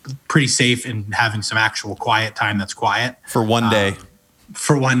I'm pretty safe in having some actual quiet time that's quiet. For one day.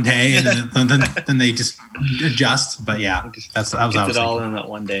 And then they just adjust. But yeah, that was it all in that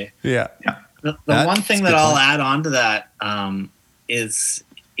one day. Yeah. The one thing that I'll add on to that is,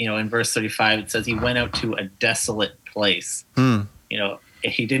 in verse 35, it says he went out to a desolate place.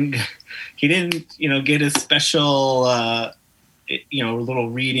 He didn't get his special, little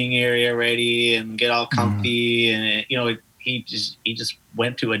reading area ready and get all comfy. And, he just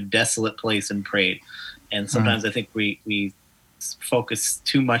went to a desolate place and prayed. And sometimes I think we focus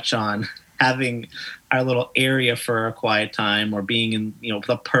too much on having our little area for a quiet time or being in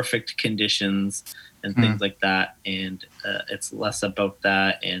the perfect conditions and things like that, and it's less about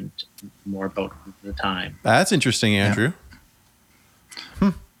that and more about the time. That's interesting, Andrew.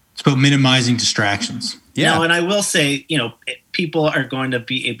 It's about minimizing distractions. No, and I will say, people are going to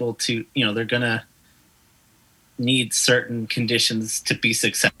be able to, they're going to need certain conditions to be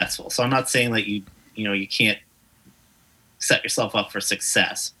successful. So I'm not saying that you can't set yourself up for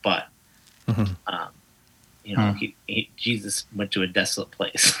success, but Jesus went to a desolate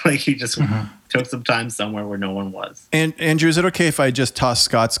place. Like he just took some time somewhere where no one was. And Andrew, is it okay if I just toss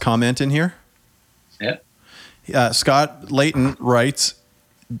Scott's comment in here? Yeah. Scott Layton writes,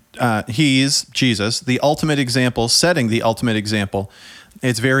 he's Jesus, the ultimate example, setting the ultimate example.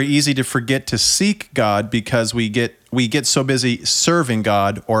 It's very easy to forget to seek God because we get so busy serving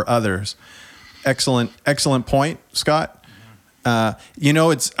God or others. Excellent point, Scott. I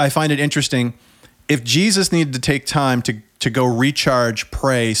find it interesting. If Jesus needed to take time to go recharge,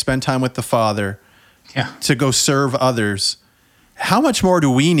 pray, spend time with the Father, to go serve others, how much more do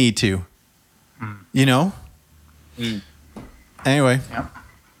we need to? Anyway.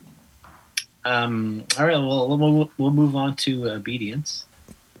 All right. Well, we'll move on to obedience.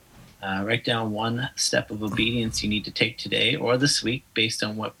 Write down one step of obedience you need to take today or this week based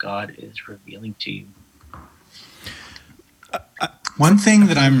on what God is revealing to you. One thing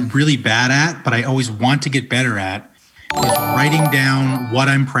that I'm really bad at, but I always want to get better at, is writing down what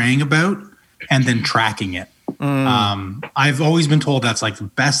I'm praying about and then tracking it. I've always been told that's like the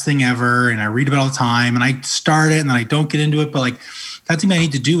best thing ever, and I read about it all the time, and I start it and then I don't get into it. But like that thing I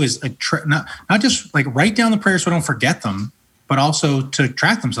need to do is like not just like write down the prayers so I don't forget them, but also to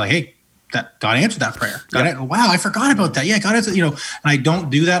track them. So like, hey, that God answered that prayer. Wow, I forgot about that. Yeah, God answered, and I don't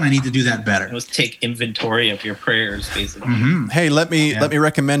do that, and I need to do that better. It was take inventory of your prayers, basically. Mm-hmm. Hey, let me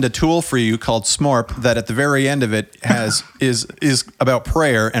recommend a tool for you called Smorp that at the very end of it is about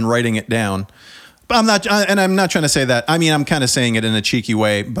prayer and writing it down. But I'm not trying to say that. I mean, I'm kind of saying it in a cheeky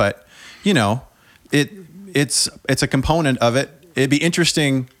way, but it's a component of it. It'd be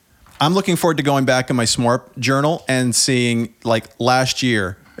interesting. I'm looking forward to going back in my Smorp journal and seeing like last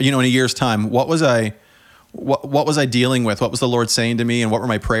year, in a year's time, what was I dealing with? What was the Lord saying to me, and what were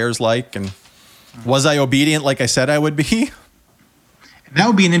my prayers like? And was I obedient like I said I would be? That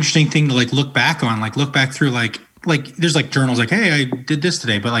would be an interesting thing to look back on, look back through like there's journals hey, I did this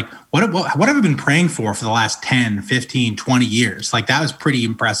today, but what have I been praying for the last 10, 15, 20 years? That was pretty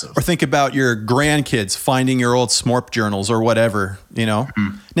impressive. Or think about your grandkids finding your old Smorp journals or whatever,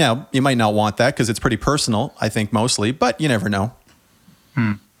 Mm-hmm. Now, you might not want that because it's pretty personal, I think mostly, but you never know.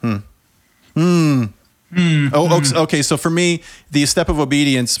 Okay. So for me, the step of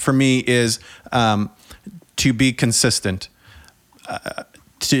obedience for me is to be consistent. I'm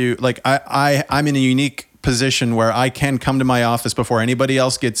in a unique position where I can come to my office before anybody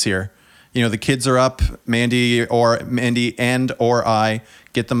else gets here. The kids are up, Mandy and I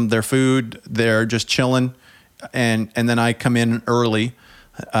get them their food. They're just chilling. And then I come in early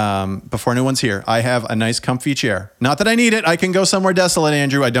before anyone's here. I have a nice comfy chair. Not that I need it. I can go somewhere desolate,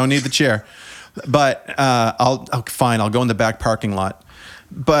 Andrew. I don't need the chair. But I'll go in the back parking lot.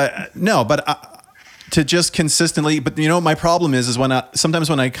 To just consistently, but my problem is sometimes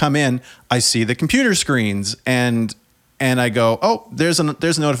when I come in, I see the computer screens and I go, oh, there's a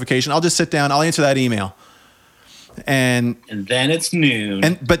notification. I'll just sit down. I'll answer that email. And then it's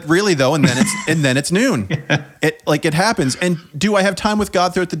noon. But really though, and then it's noon. It happens. And do I have time with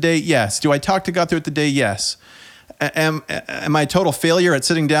God throughout the day? Yes. Do I talk to God throughout the day? Yes. Am I a total failure at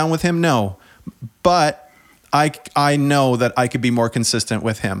sitting down with him? No. But I know that I could be more consistent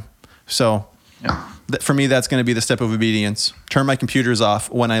with him. So for me, that's going to be the step of obedience. Turn my computers off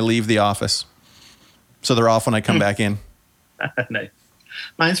when I leave the office, so they're off when I come back in. Nice.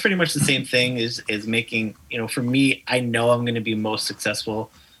 Mine's pretty much the same thing. Is making for me, I know I'm going to be most successful.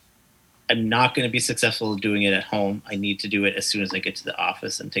 I'm not going to be successful doing it at home. I need to do it as soon as I get to the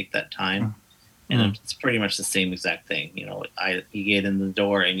office and take that time. And it's pretty much the same exact thing. You get in the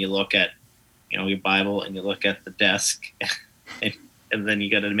door and you look at your Bible and you look at the desk. And then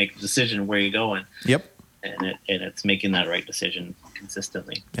you got to make a decision where you're going. Yep. And it's making that right decision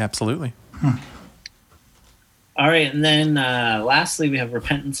consistently. Absolutely. All right, and then lastly, we have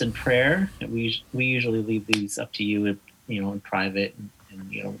repentance and prayer. We usually leave these up to you, in private.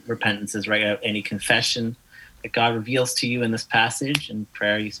 And repentance is write out any confession that God reveals to you in this passage. And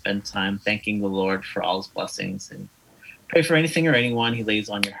prayer, you spend time thanking the Lord for all His blessings and pray for anything or anyone He lays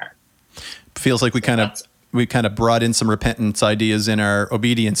on your heart. Feels like we kind of brought in some repentance ideas in our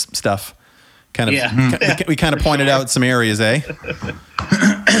obedience stuff. We kind of pointed out some areas, eh?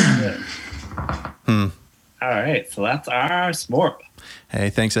 All right, so that's our Smorp. Hey,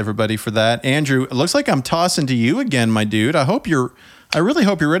 thanks everybody for that. Andrew, it looks like I'm tossing to you again, my dude. I really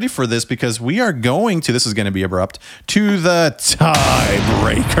hope you're ready for this because we are going to, this is going to be abrupt, to the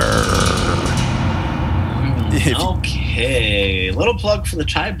tiebreaker. Okay, little plug for the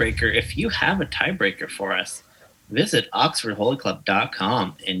tiebreaker. If you have a tiebreaker for us, visit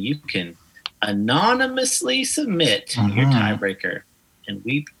oxfordholyclub.com and you can anonymously submit your tiebreaker, and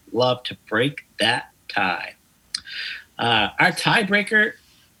we'd love to break that tie. Our tiebreaker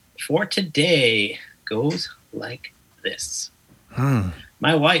for today goes like this.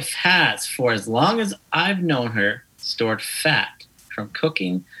 My wife has, for as long as I've known her, stored fat from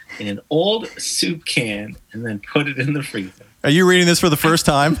cooking in an old soup can and then put it in the freezer. Are you reading this for the first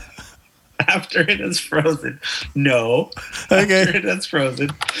time? After it is frozen. No. Okay. After it is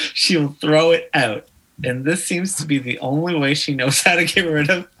frozen, she will throw it out. And this seems to be the only way she knows how to get rid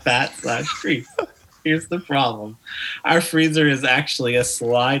of fat/grease. Here's the problem. Our freezer is actually a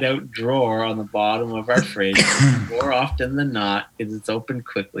slide-out drawer on the bottom of our fridge. More often than not, it is opened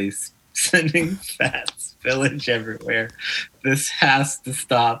quickly, sending fat spillage everywhere. This has to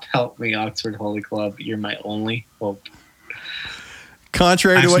stop. Help me, Oxford Holy Club. You're my only hope.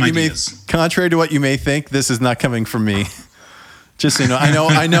 Contrary to what you may think, this is not coming from me. Just so you know,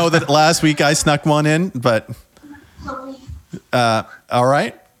 I know that last week I snuck one in, but all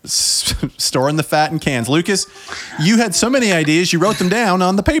right. Storing the fat in cans. Lucas, you had so many ideas, you wrote them down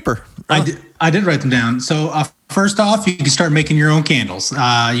on the paper. I did write them down. So first off, you can start making your own candles.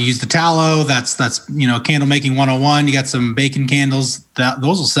 You use the tallow. That's candle making 101. You got some bacon candles.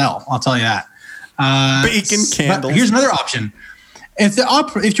 Those will sell. I'll tell you that. Bacon candles. But here's another option.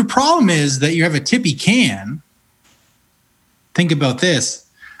 if your problem is that you have a tippy can, think about this: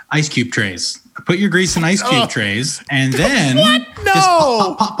 ice cube trays. Put your grease in ice cube trays, and then No. just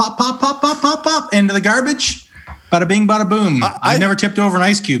pop into the garbage. Bada bing, bada boom. I've never tipped over an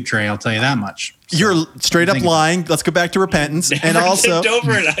ice cube tray. I'll tell you that much. You're straight up think lying. Let's go back to repentance. And Never also, tipped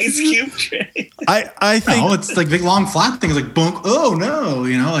over an ice cube tray. I think No, it's like big long flat things like boom. Oh no,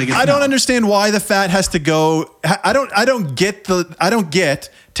 like it's I don't no. understand why the fat has to go. I don't get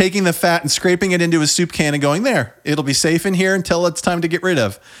taking the fat and scraping it into a soup can and going there. It'll be safe in here until it's time to get rid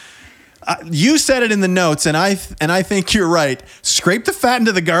of. You said it in the notes, and I think you're right. Scrape the fat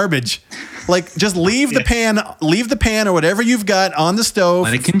into the garbage. Like, just leave the pan or whatever you've got on the stove.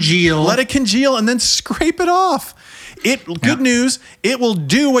 Let it congeal. And then scrape it off. Good news, it will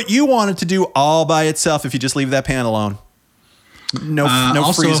do what you want it to do all by itself if you just leave that pan alone. No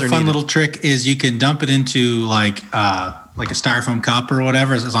Also, freezer a fun needed. little trick is you can dump it into like a styrofoam cup or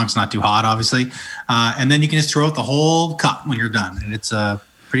whatever, as long as it's not too hot, obviously. And then you can just throw out the whole cup when you're done, and it's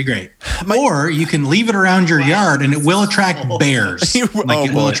pretty great. Or you can leave it around your yard, and it will attract bears. It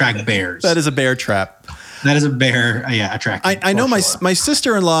will attract bears. That is a bear trap. That is a bear. Attractive. I know my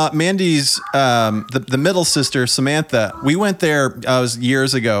sister-in-law, Mandy's, the middle sister, Samantha, we went there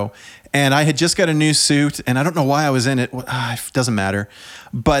years ago, and I had just got a new suit, and I don't know why I was in it. It doesn't matter.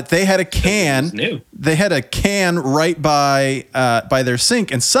 But they had a can. New. They had a can right by their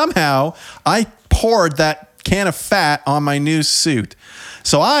sink, and somehow I poured that can of fat on my new suit.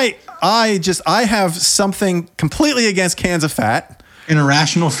 So I have something completely against cans of fat. An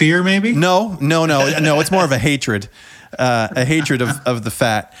irrational fear, maybe? No. It's more of a hatred of the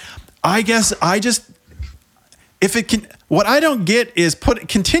fat. I guess what I don't get is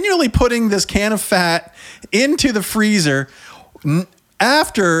continually putting this can of fat into the freezer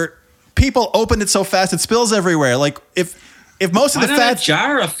after people opened it so fast it spills everywhere. Like if most of the fat, a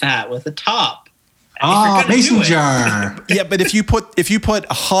jar of fat with a top. Oh, mason jar. yeah, but if you put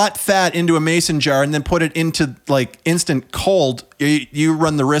hot fat into a mason jar and then put it into like instant cold, you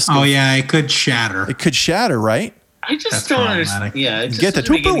run the risk. It could shatter. It could shatter, right? I just That's don't problematic. understand. Yeah, it just Get the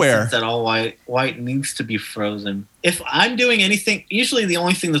doesn't make any Tupperware. sense at all why it needs to be frozen. If I'm doing anything, usually the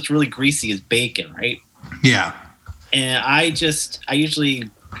only thing that's really greasy is bacon, right? Yeah. And I usually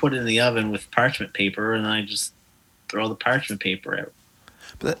put it in the oven with parchment paper, and I just throw the parchment paper out,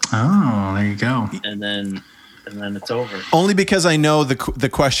 Oh, there you go. and then it's over. Only because I know the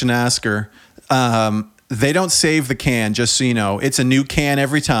question asker. They don't save the can, just so you know. It's a new can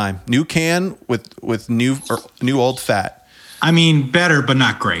every time. New can with new old fat. I mean, better, but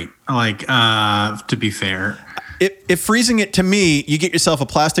not great. Like, to be fair. If freezing it, to me, you get yourself a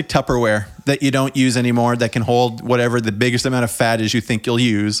plastic Tupperware that you don't use anymore that can hold whatever the biggest amount of fat is you think you'll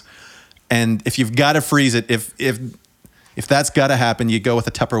use. And if you've got to freeze it, if that's got to happen, you go with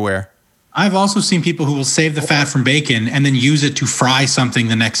a Tupperware. I've also seen people who will save the fat from bacon and then use it to fry something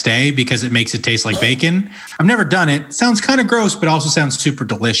the next day because it makes it taste like bacon. I've never done it. Sounds kind of gross, but also sounds super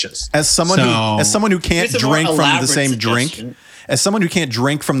delicious. As someone who can't Here's a more drink from the elaborate same suggestion. drink, as someone who can't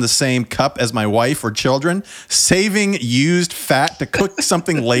drink from the same cup as my wife or children, saving used fat to cook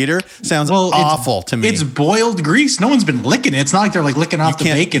something later sounds awful to me. It's boiled grease. No one's been licking it. It's not like they're like licking off the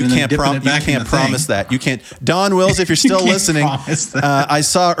bacon and then dipping it back in the You can't promise thing. that. You can't. Don Wills, if you're still can't listening, promise that. I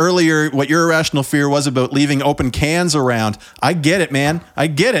saw earlier what your irrational fear was about leaving open cans around. I get it, man. I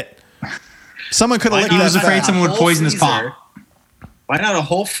get it. Someone could have licked He that was fat. afraid someone would Whole poison his freezer. pop. Why not a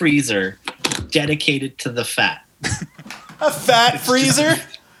whole freezer dedicated to the fat? A fat freezer.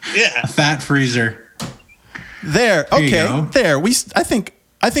 Yeah. Fat freezer. There. you Okay. go. There. I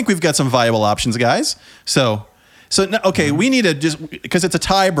think we've got some viable options, guys. So no, okay, we need to just because it's a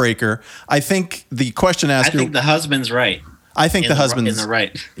tiebreaker. I think the question I asker. think the husband's right. I think the husband's in the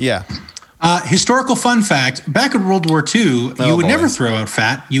right. Yeah. Historical fun fact, back in World War II, you would boy. never throw out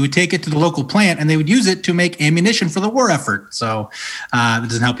fat. You would take it to the local plant and they would use it to make ammunition for the war effort. So that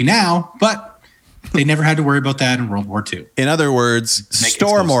doesn't help you now, but they never had to worry about that in World War II. In other words, Make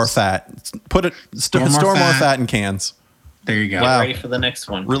store more explosives. fat. Store more fat in cans. There you go. Wow. Ready for the next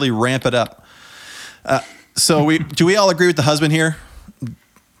one. Really ramp it up. So do we all agree with the husband here?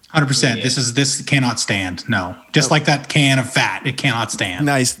 100%. Yeah. This cannot stand. No. Just like that can of fat, it cannot stand.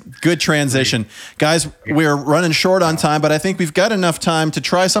 Nice. Good transition. Guys, we're running short on time, but I think we've got enough time to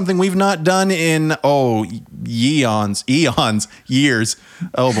try something we've not done in, years.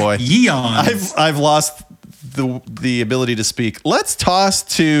 Oh boy. Yeons. I've lost the ability to speak. Let's toss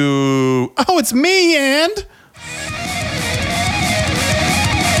to, it's me and...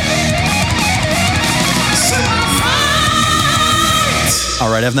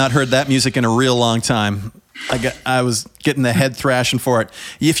 All right, I've not heard that music in a real long time. I was getting the head thrashing for it.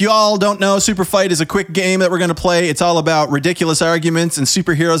 If you all don't know, Super Fight is a quick game that we're going to play. It's all about ridiculous arguments and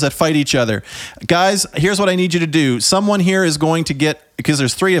superheroes that fight each other. Guys, here's what I need you to do. Someone here is going to get, because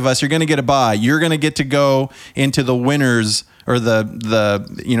there's 3 of us, you're going to get a bye. You're going to get to go into the winners or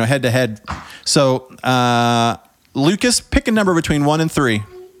the head to head. So, Lucas, pick a number between 1 and 3.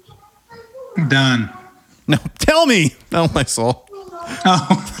 Done. No, tell me. Oh, my soul.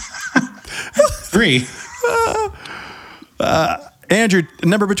 Oh. 3. Andrew,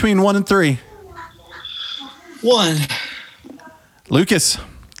 number between 1 and 3. 1. Lucas,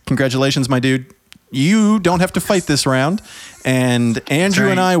 congratulations, my dude. You don't have to fight this round, and Andrew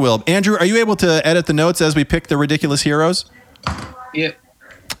and I will. Andrew, are you able to edit the notes as we pick the ridiculous heroes? Yep.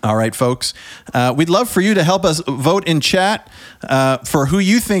 All right, folks. We'd love for you to help us vote in chat for who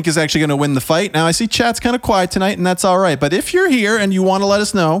you think is actually going to win the fight. Now, I see chat's kind of quiet tonight, and that's all right. But if you're here and you want to let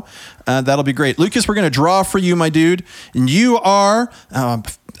us know, that'll be great. Lucas, we're going to draw for you, my dude. And you are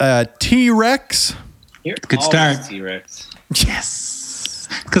T-Rex. Good start. T-Rex. Yes.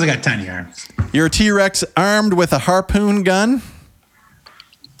 Because I got tiny arms. You're a T-Rex armed with a harpoon gun.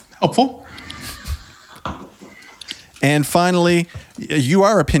 Hopeful. And finally, you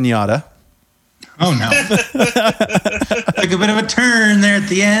are a piñata. Oh, no. Like a bit of a turn there at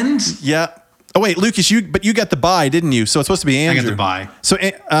the end. Yeah. Oh, wait, Lucas, you got the bye, didn't you? So it's supposed to be Andrew. I got the bye. So,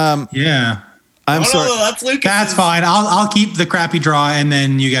 Yeah. I'm sorry. No, that's Lucas. That's fine. I'll keep the crappy draw, and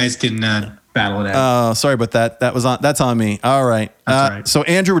then you guys can battle it out. Oh, sorry about that. That's on me. All right. That's all right. So,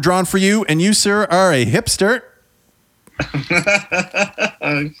 Andrew, we're drawing for you, and you, sir, are a hipster.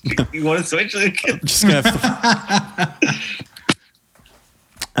 You want to switch? Just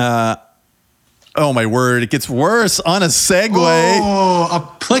gonna oh my word! It gets worse on a segue. Oh,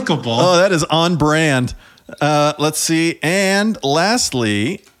 applicable. Oh, that is on brand. Let's see. And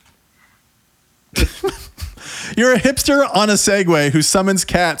lastly, you're a hipster on a Segway who summons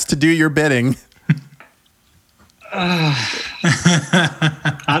cats to do your bidding. I'm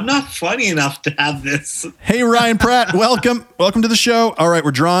not funny enough to have this. Hey, Ryan Pratt, welcome. Welcome to the show. All right,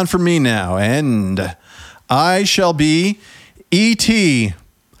 we're drawing for me now. And I shall be E.T.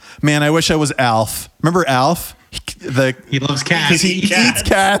 Man, I wish I was Alf. Remember Alf? He loves cats. He eats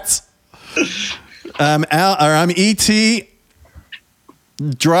cats. I'm E.T.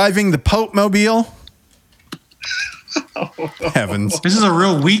 driving the Pope Mobile. Heavens. This is a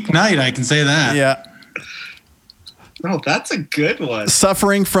real weak night, I can say that. Yeah. Oh, that's a good one.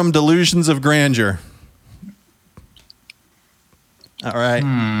 Suffering from delusions of grandeur. All right.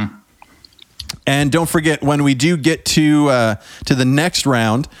 And don't forget, when we do get to the next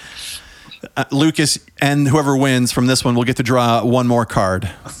round, Lucas and whoever wins from this one will get to draw one more card.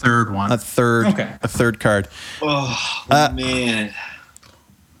 A third one. A third card. Oh, man.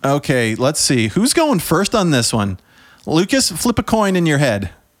 Okay, let's see. Who's going first on this one? Lucas, flip a coin in your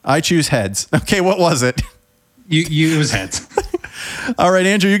head. I choose heads. Okay, what was it? It was heads. All right,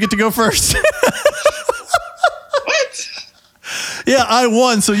 Andrew, you get to go first. What? Yeah, I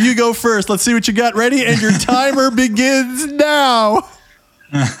won, so you go first. Let's see what you got ready, and your timer begins now.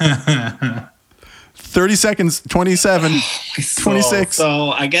 30 seconds, 27, 26. So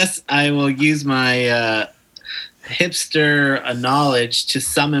I guess I will use my hipster knowledge to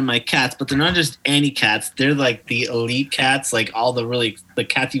summon my cats, but they're not just any cats. They're like the elite cats, like all the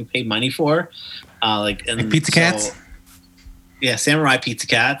cats you pay money for. Like pizza cats? Yeah, samurai pizza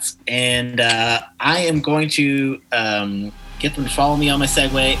cats. And I am going to get them to follow me on my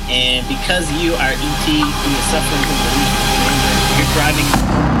Segway. And because you are E.T. who is suffering from delusions, you're driving a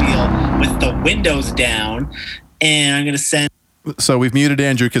wheel with the windows down. And I'm going to send... So we've muted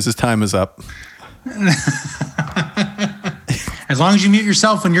Andrew because his time is up. As long as you mute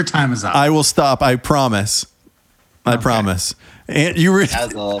yourself when your time is up. I will stop. I promise. I promise. And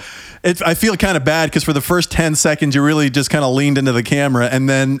I feel kind of bad because for the first 10 seconds, you really just kind of leaned into the camera. And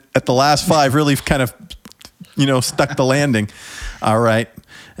then at the last 5, really kind of, stuck the landing. All right.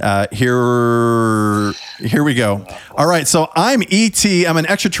 Here we go. All right. So I'm E.T. I'm an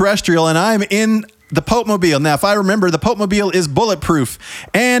extraterrestrial, and I'm in the Pope Mobile. Now, if I remember, the Pope Mobile is bulletproof,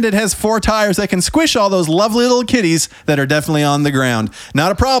 and it has 4 tires that can squish all those lovely little kitties that are definitely on the ground. Not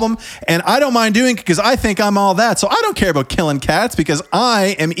a problem, and I don't mind doing it because I think I'm all that. So I don't care about killing cats because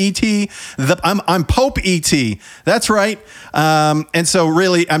I am E.T. I'm Pope E.T. That's right. And so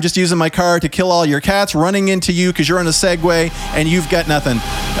really, I'm just using my car to kill all your cats, running into you because you're on a Segway and you've got nothing.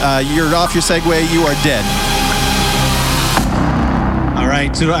 You're off your Segway. You are dead. All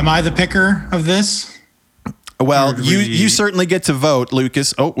right, so am I the picker of this? Well, you certainly get to vote,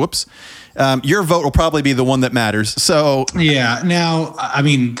 Lucas. Oh, whoops. your vote will probably be the one that matters. So Yeah. Now, I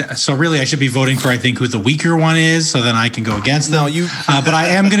mean, so really, I should be voting for, I think, who the weaker one is, so then I can go against them. No, you- But I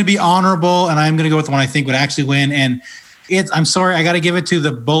am going to be honorable, and I'm going to go with the one I think would actually win. And I'm sorry, I got to give it to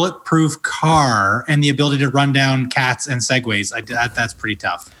the bulletproof car and the ability to run down cats and segways. That's pretty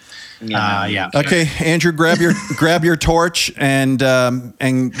tough. Yeah. okay, Andrew, grab your torch and get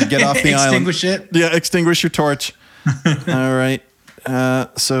off the island. Extinguish it. Yeah, extinguish your torch. All right.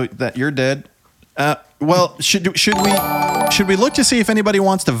 So that you're dead. Well, should we look to see if anybody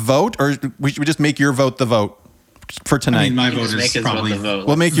wants to vote, or we just make your vote the vote for tonight? I mean, my You vote just make is his vote probably. the vote.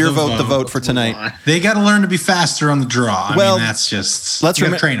 We'll make your The vote the vote. vote for tonight. They got to learn to be faster on the draw. I Well, mean, that's just. Let's you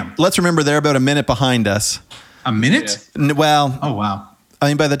gotta train them. Let's remember they're about a minute behind us. A minute? Well, Oh wow. I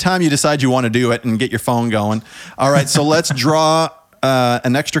mean, by the time you decide you want to do it and get your phone going. All right, so let's draw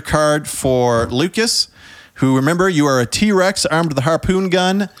an extra card for Lucas, who, remember, you are a T-Rex armed with a harpoon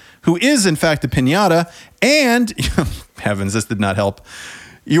gun, who is, in fact, a pinata, and, heavens, this did not help,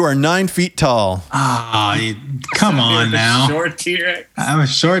 you are 9 feet tall. Come on now. Short T-Rex. I'm a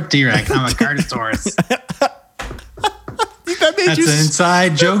short T-Rex. I'm a Carnosaurus. That made That's you an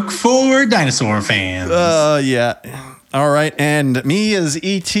inside joke for dinosaur fans. yeah. All right, and me as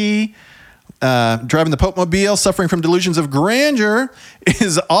E.T., driving the Pope-mobile, suffering from delusions of grandeur,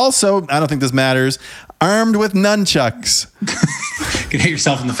 is also, I don't think this matters, armed with nunchucks. You can hit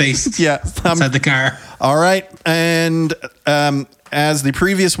yourself in the face. Yeah. Inside the car. All right, and as the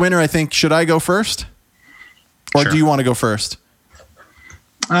previous winner, I think, should I go first? Or Sure. do you want to go first?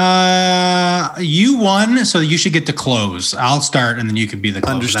 You won, so you should get to close. I'll start, and then you can be the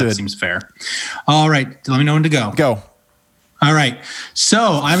closer. Understood. That seems fair. All right, let me know when to go. Go. All right.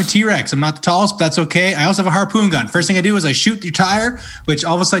 So I'm a T-Rex. I'm not the tallest, but that's okay. I also have a harpoon gun. First thing I do is I shoot your tire, which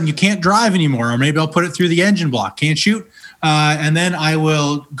all of a sudden you can't drive anymore, or maybe I'll put it through the engine block. Can't shoot. And then I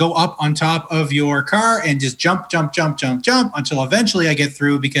will go up on top of your car and just jump until eventually I get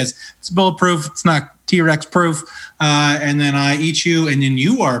through, because it's bulletproof. It's not T-Rex proof. And then I eat you, and then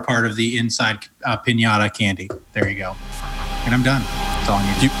you are part of the inside pinata candy. There you go. And I'm done. That's all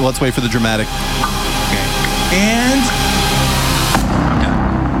I need. Let's wait for the dramatic. Okay. And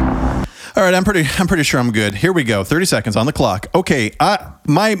All right, I'm pretty sure I'm good. Here we go. 30 seconds on the clock. Okay,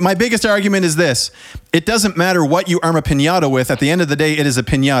 my biggest argument is this. It doesn't matter what you arm a pinata with. At the end of the day, it is a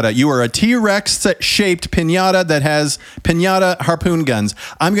pinata. You are a T-Rex shaped pinata that has pinata harpoon guns.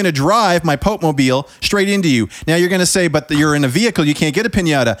 I'm going to drive my Pope-mobile straight into you. Now you're going to say, but you're in a vehicle, you can't get a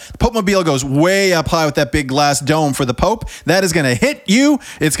pinata. The Pope-mobile goes way up high with that big glass dome for the Pope. That is going to hit you.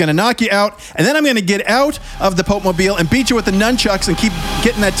 It's going to knock you out. And then I'm going to get out of the Pope-mobile and beat you with the nunchucks and keep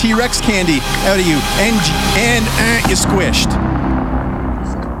getting that T-Rex candy out of you. And you're squished.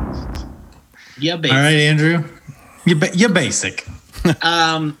 Yeah, baby. all right, Andrew, you're basic. You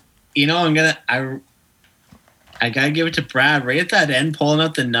know, I gotta give it to Brad right at that end, pulling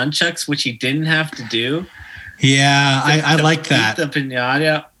out the nunchucks, which he didn't have to do. Yeah, I To like beat that. The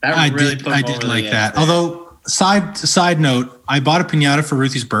pinata. That I really did. put I him did over like the that. edge. Although side note, I bought a pinata for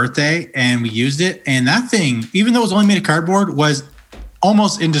Ruthie's birthday, and we used it. And that thing, even though it was only made of cardboard, was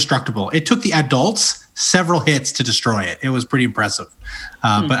almost indestructible. It took the adults several hits to destroy it. It was pretty impressive.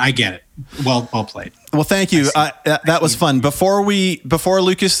 But I get it. Well played. Well, thank you. That was fun. Before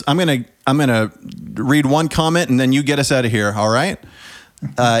Lucas, I'm gonna read one comment and then you get us out of here. All right.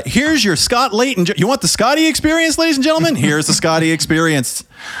 Here's your Scott Layton. You want the Scotty experience, ladies and gentlemen? Here's the Scotty experience.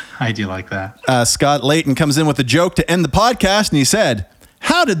 I do like that. Scott Layton comes in with a joke to end the podcast, and he said,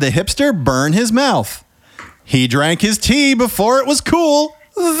 "How did the hipster burn his mouth? He drank his tea before it was cool."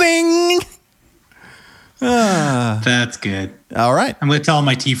 Zing. That's good. All right. I'm going to tell all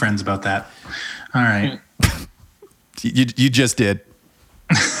my tea friends about that. All right. You just did.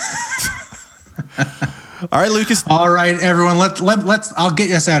 All right, Lucas. All right, everyone. Let's. I'll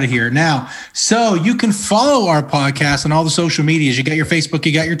get us out of here now. So you can follow our podcast on all the social medias. You got your Facebook,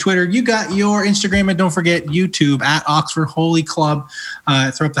 you got your Twitter, you got your Instagram, and don't forget YouTube at Oxford Holy Club.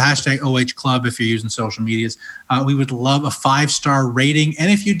 Throw up the hashtag OH Club if you're using social medias. We would love a 5-star rating, and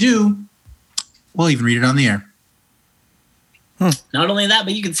if you do, we'll even read it on the air. Not only that,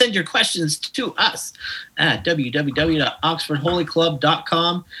 but you can send your questions to us at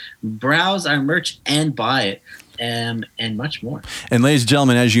www.oxfordholyclub.com. Browse our merch and buy it, and much more. And ladies and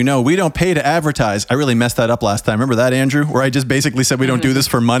gentlemen, as you know, we don't pay to advertise. I really messed that up last time. Remember that, Andrew? Where I just basically said we don't do this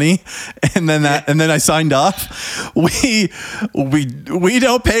for money, and then I signed off. We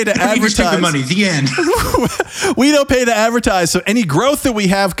don't pay to advertise. You just take the money. The end. We don't pay to advertise. So any growth that we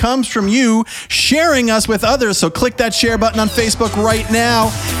have comes from you sharing us with others. So click that share button on Facebook right now.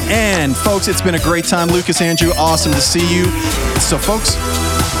 And folks, it's been a great time. Lucas, Andrew, awesome to see you. So folks,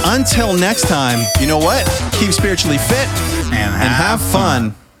 until next time, you know what? Keep spiritually fit And and have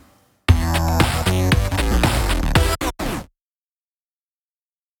fun.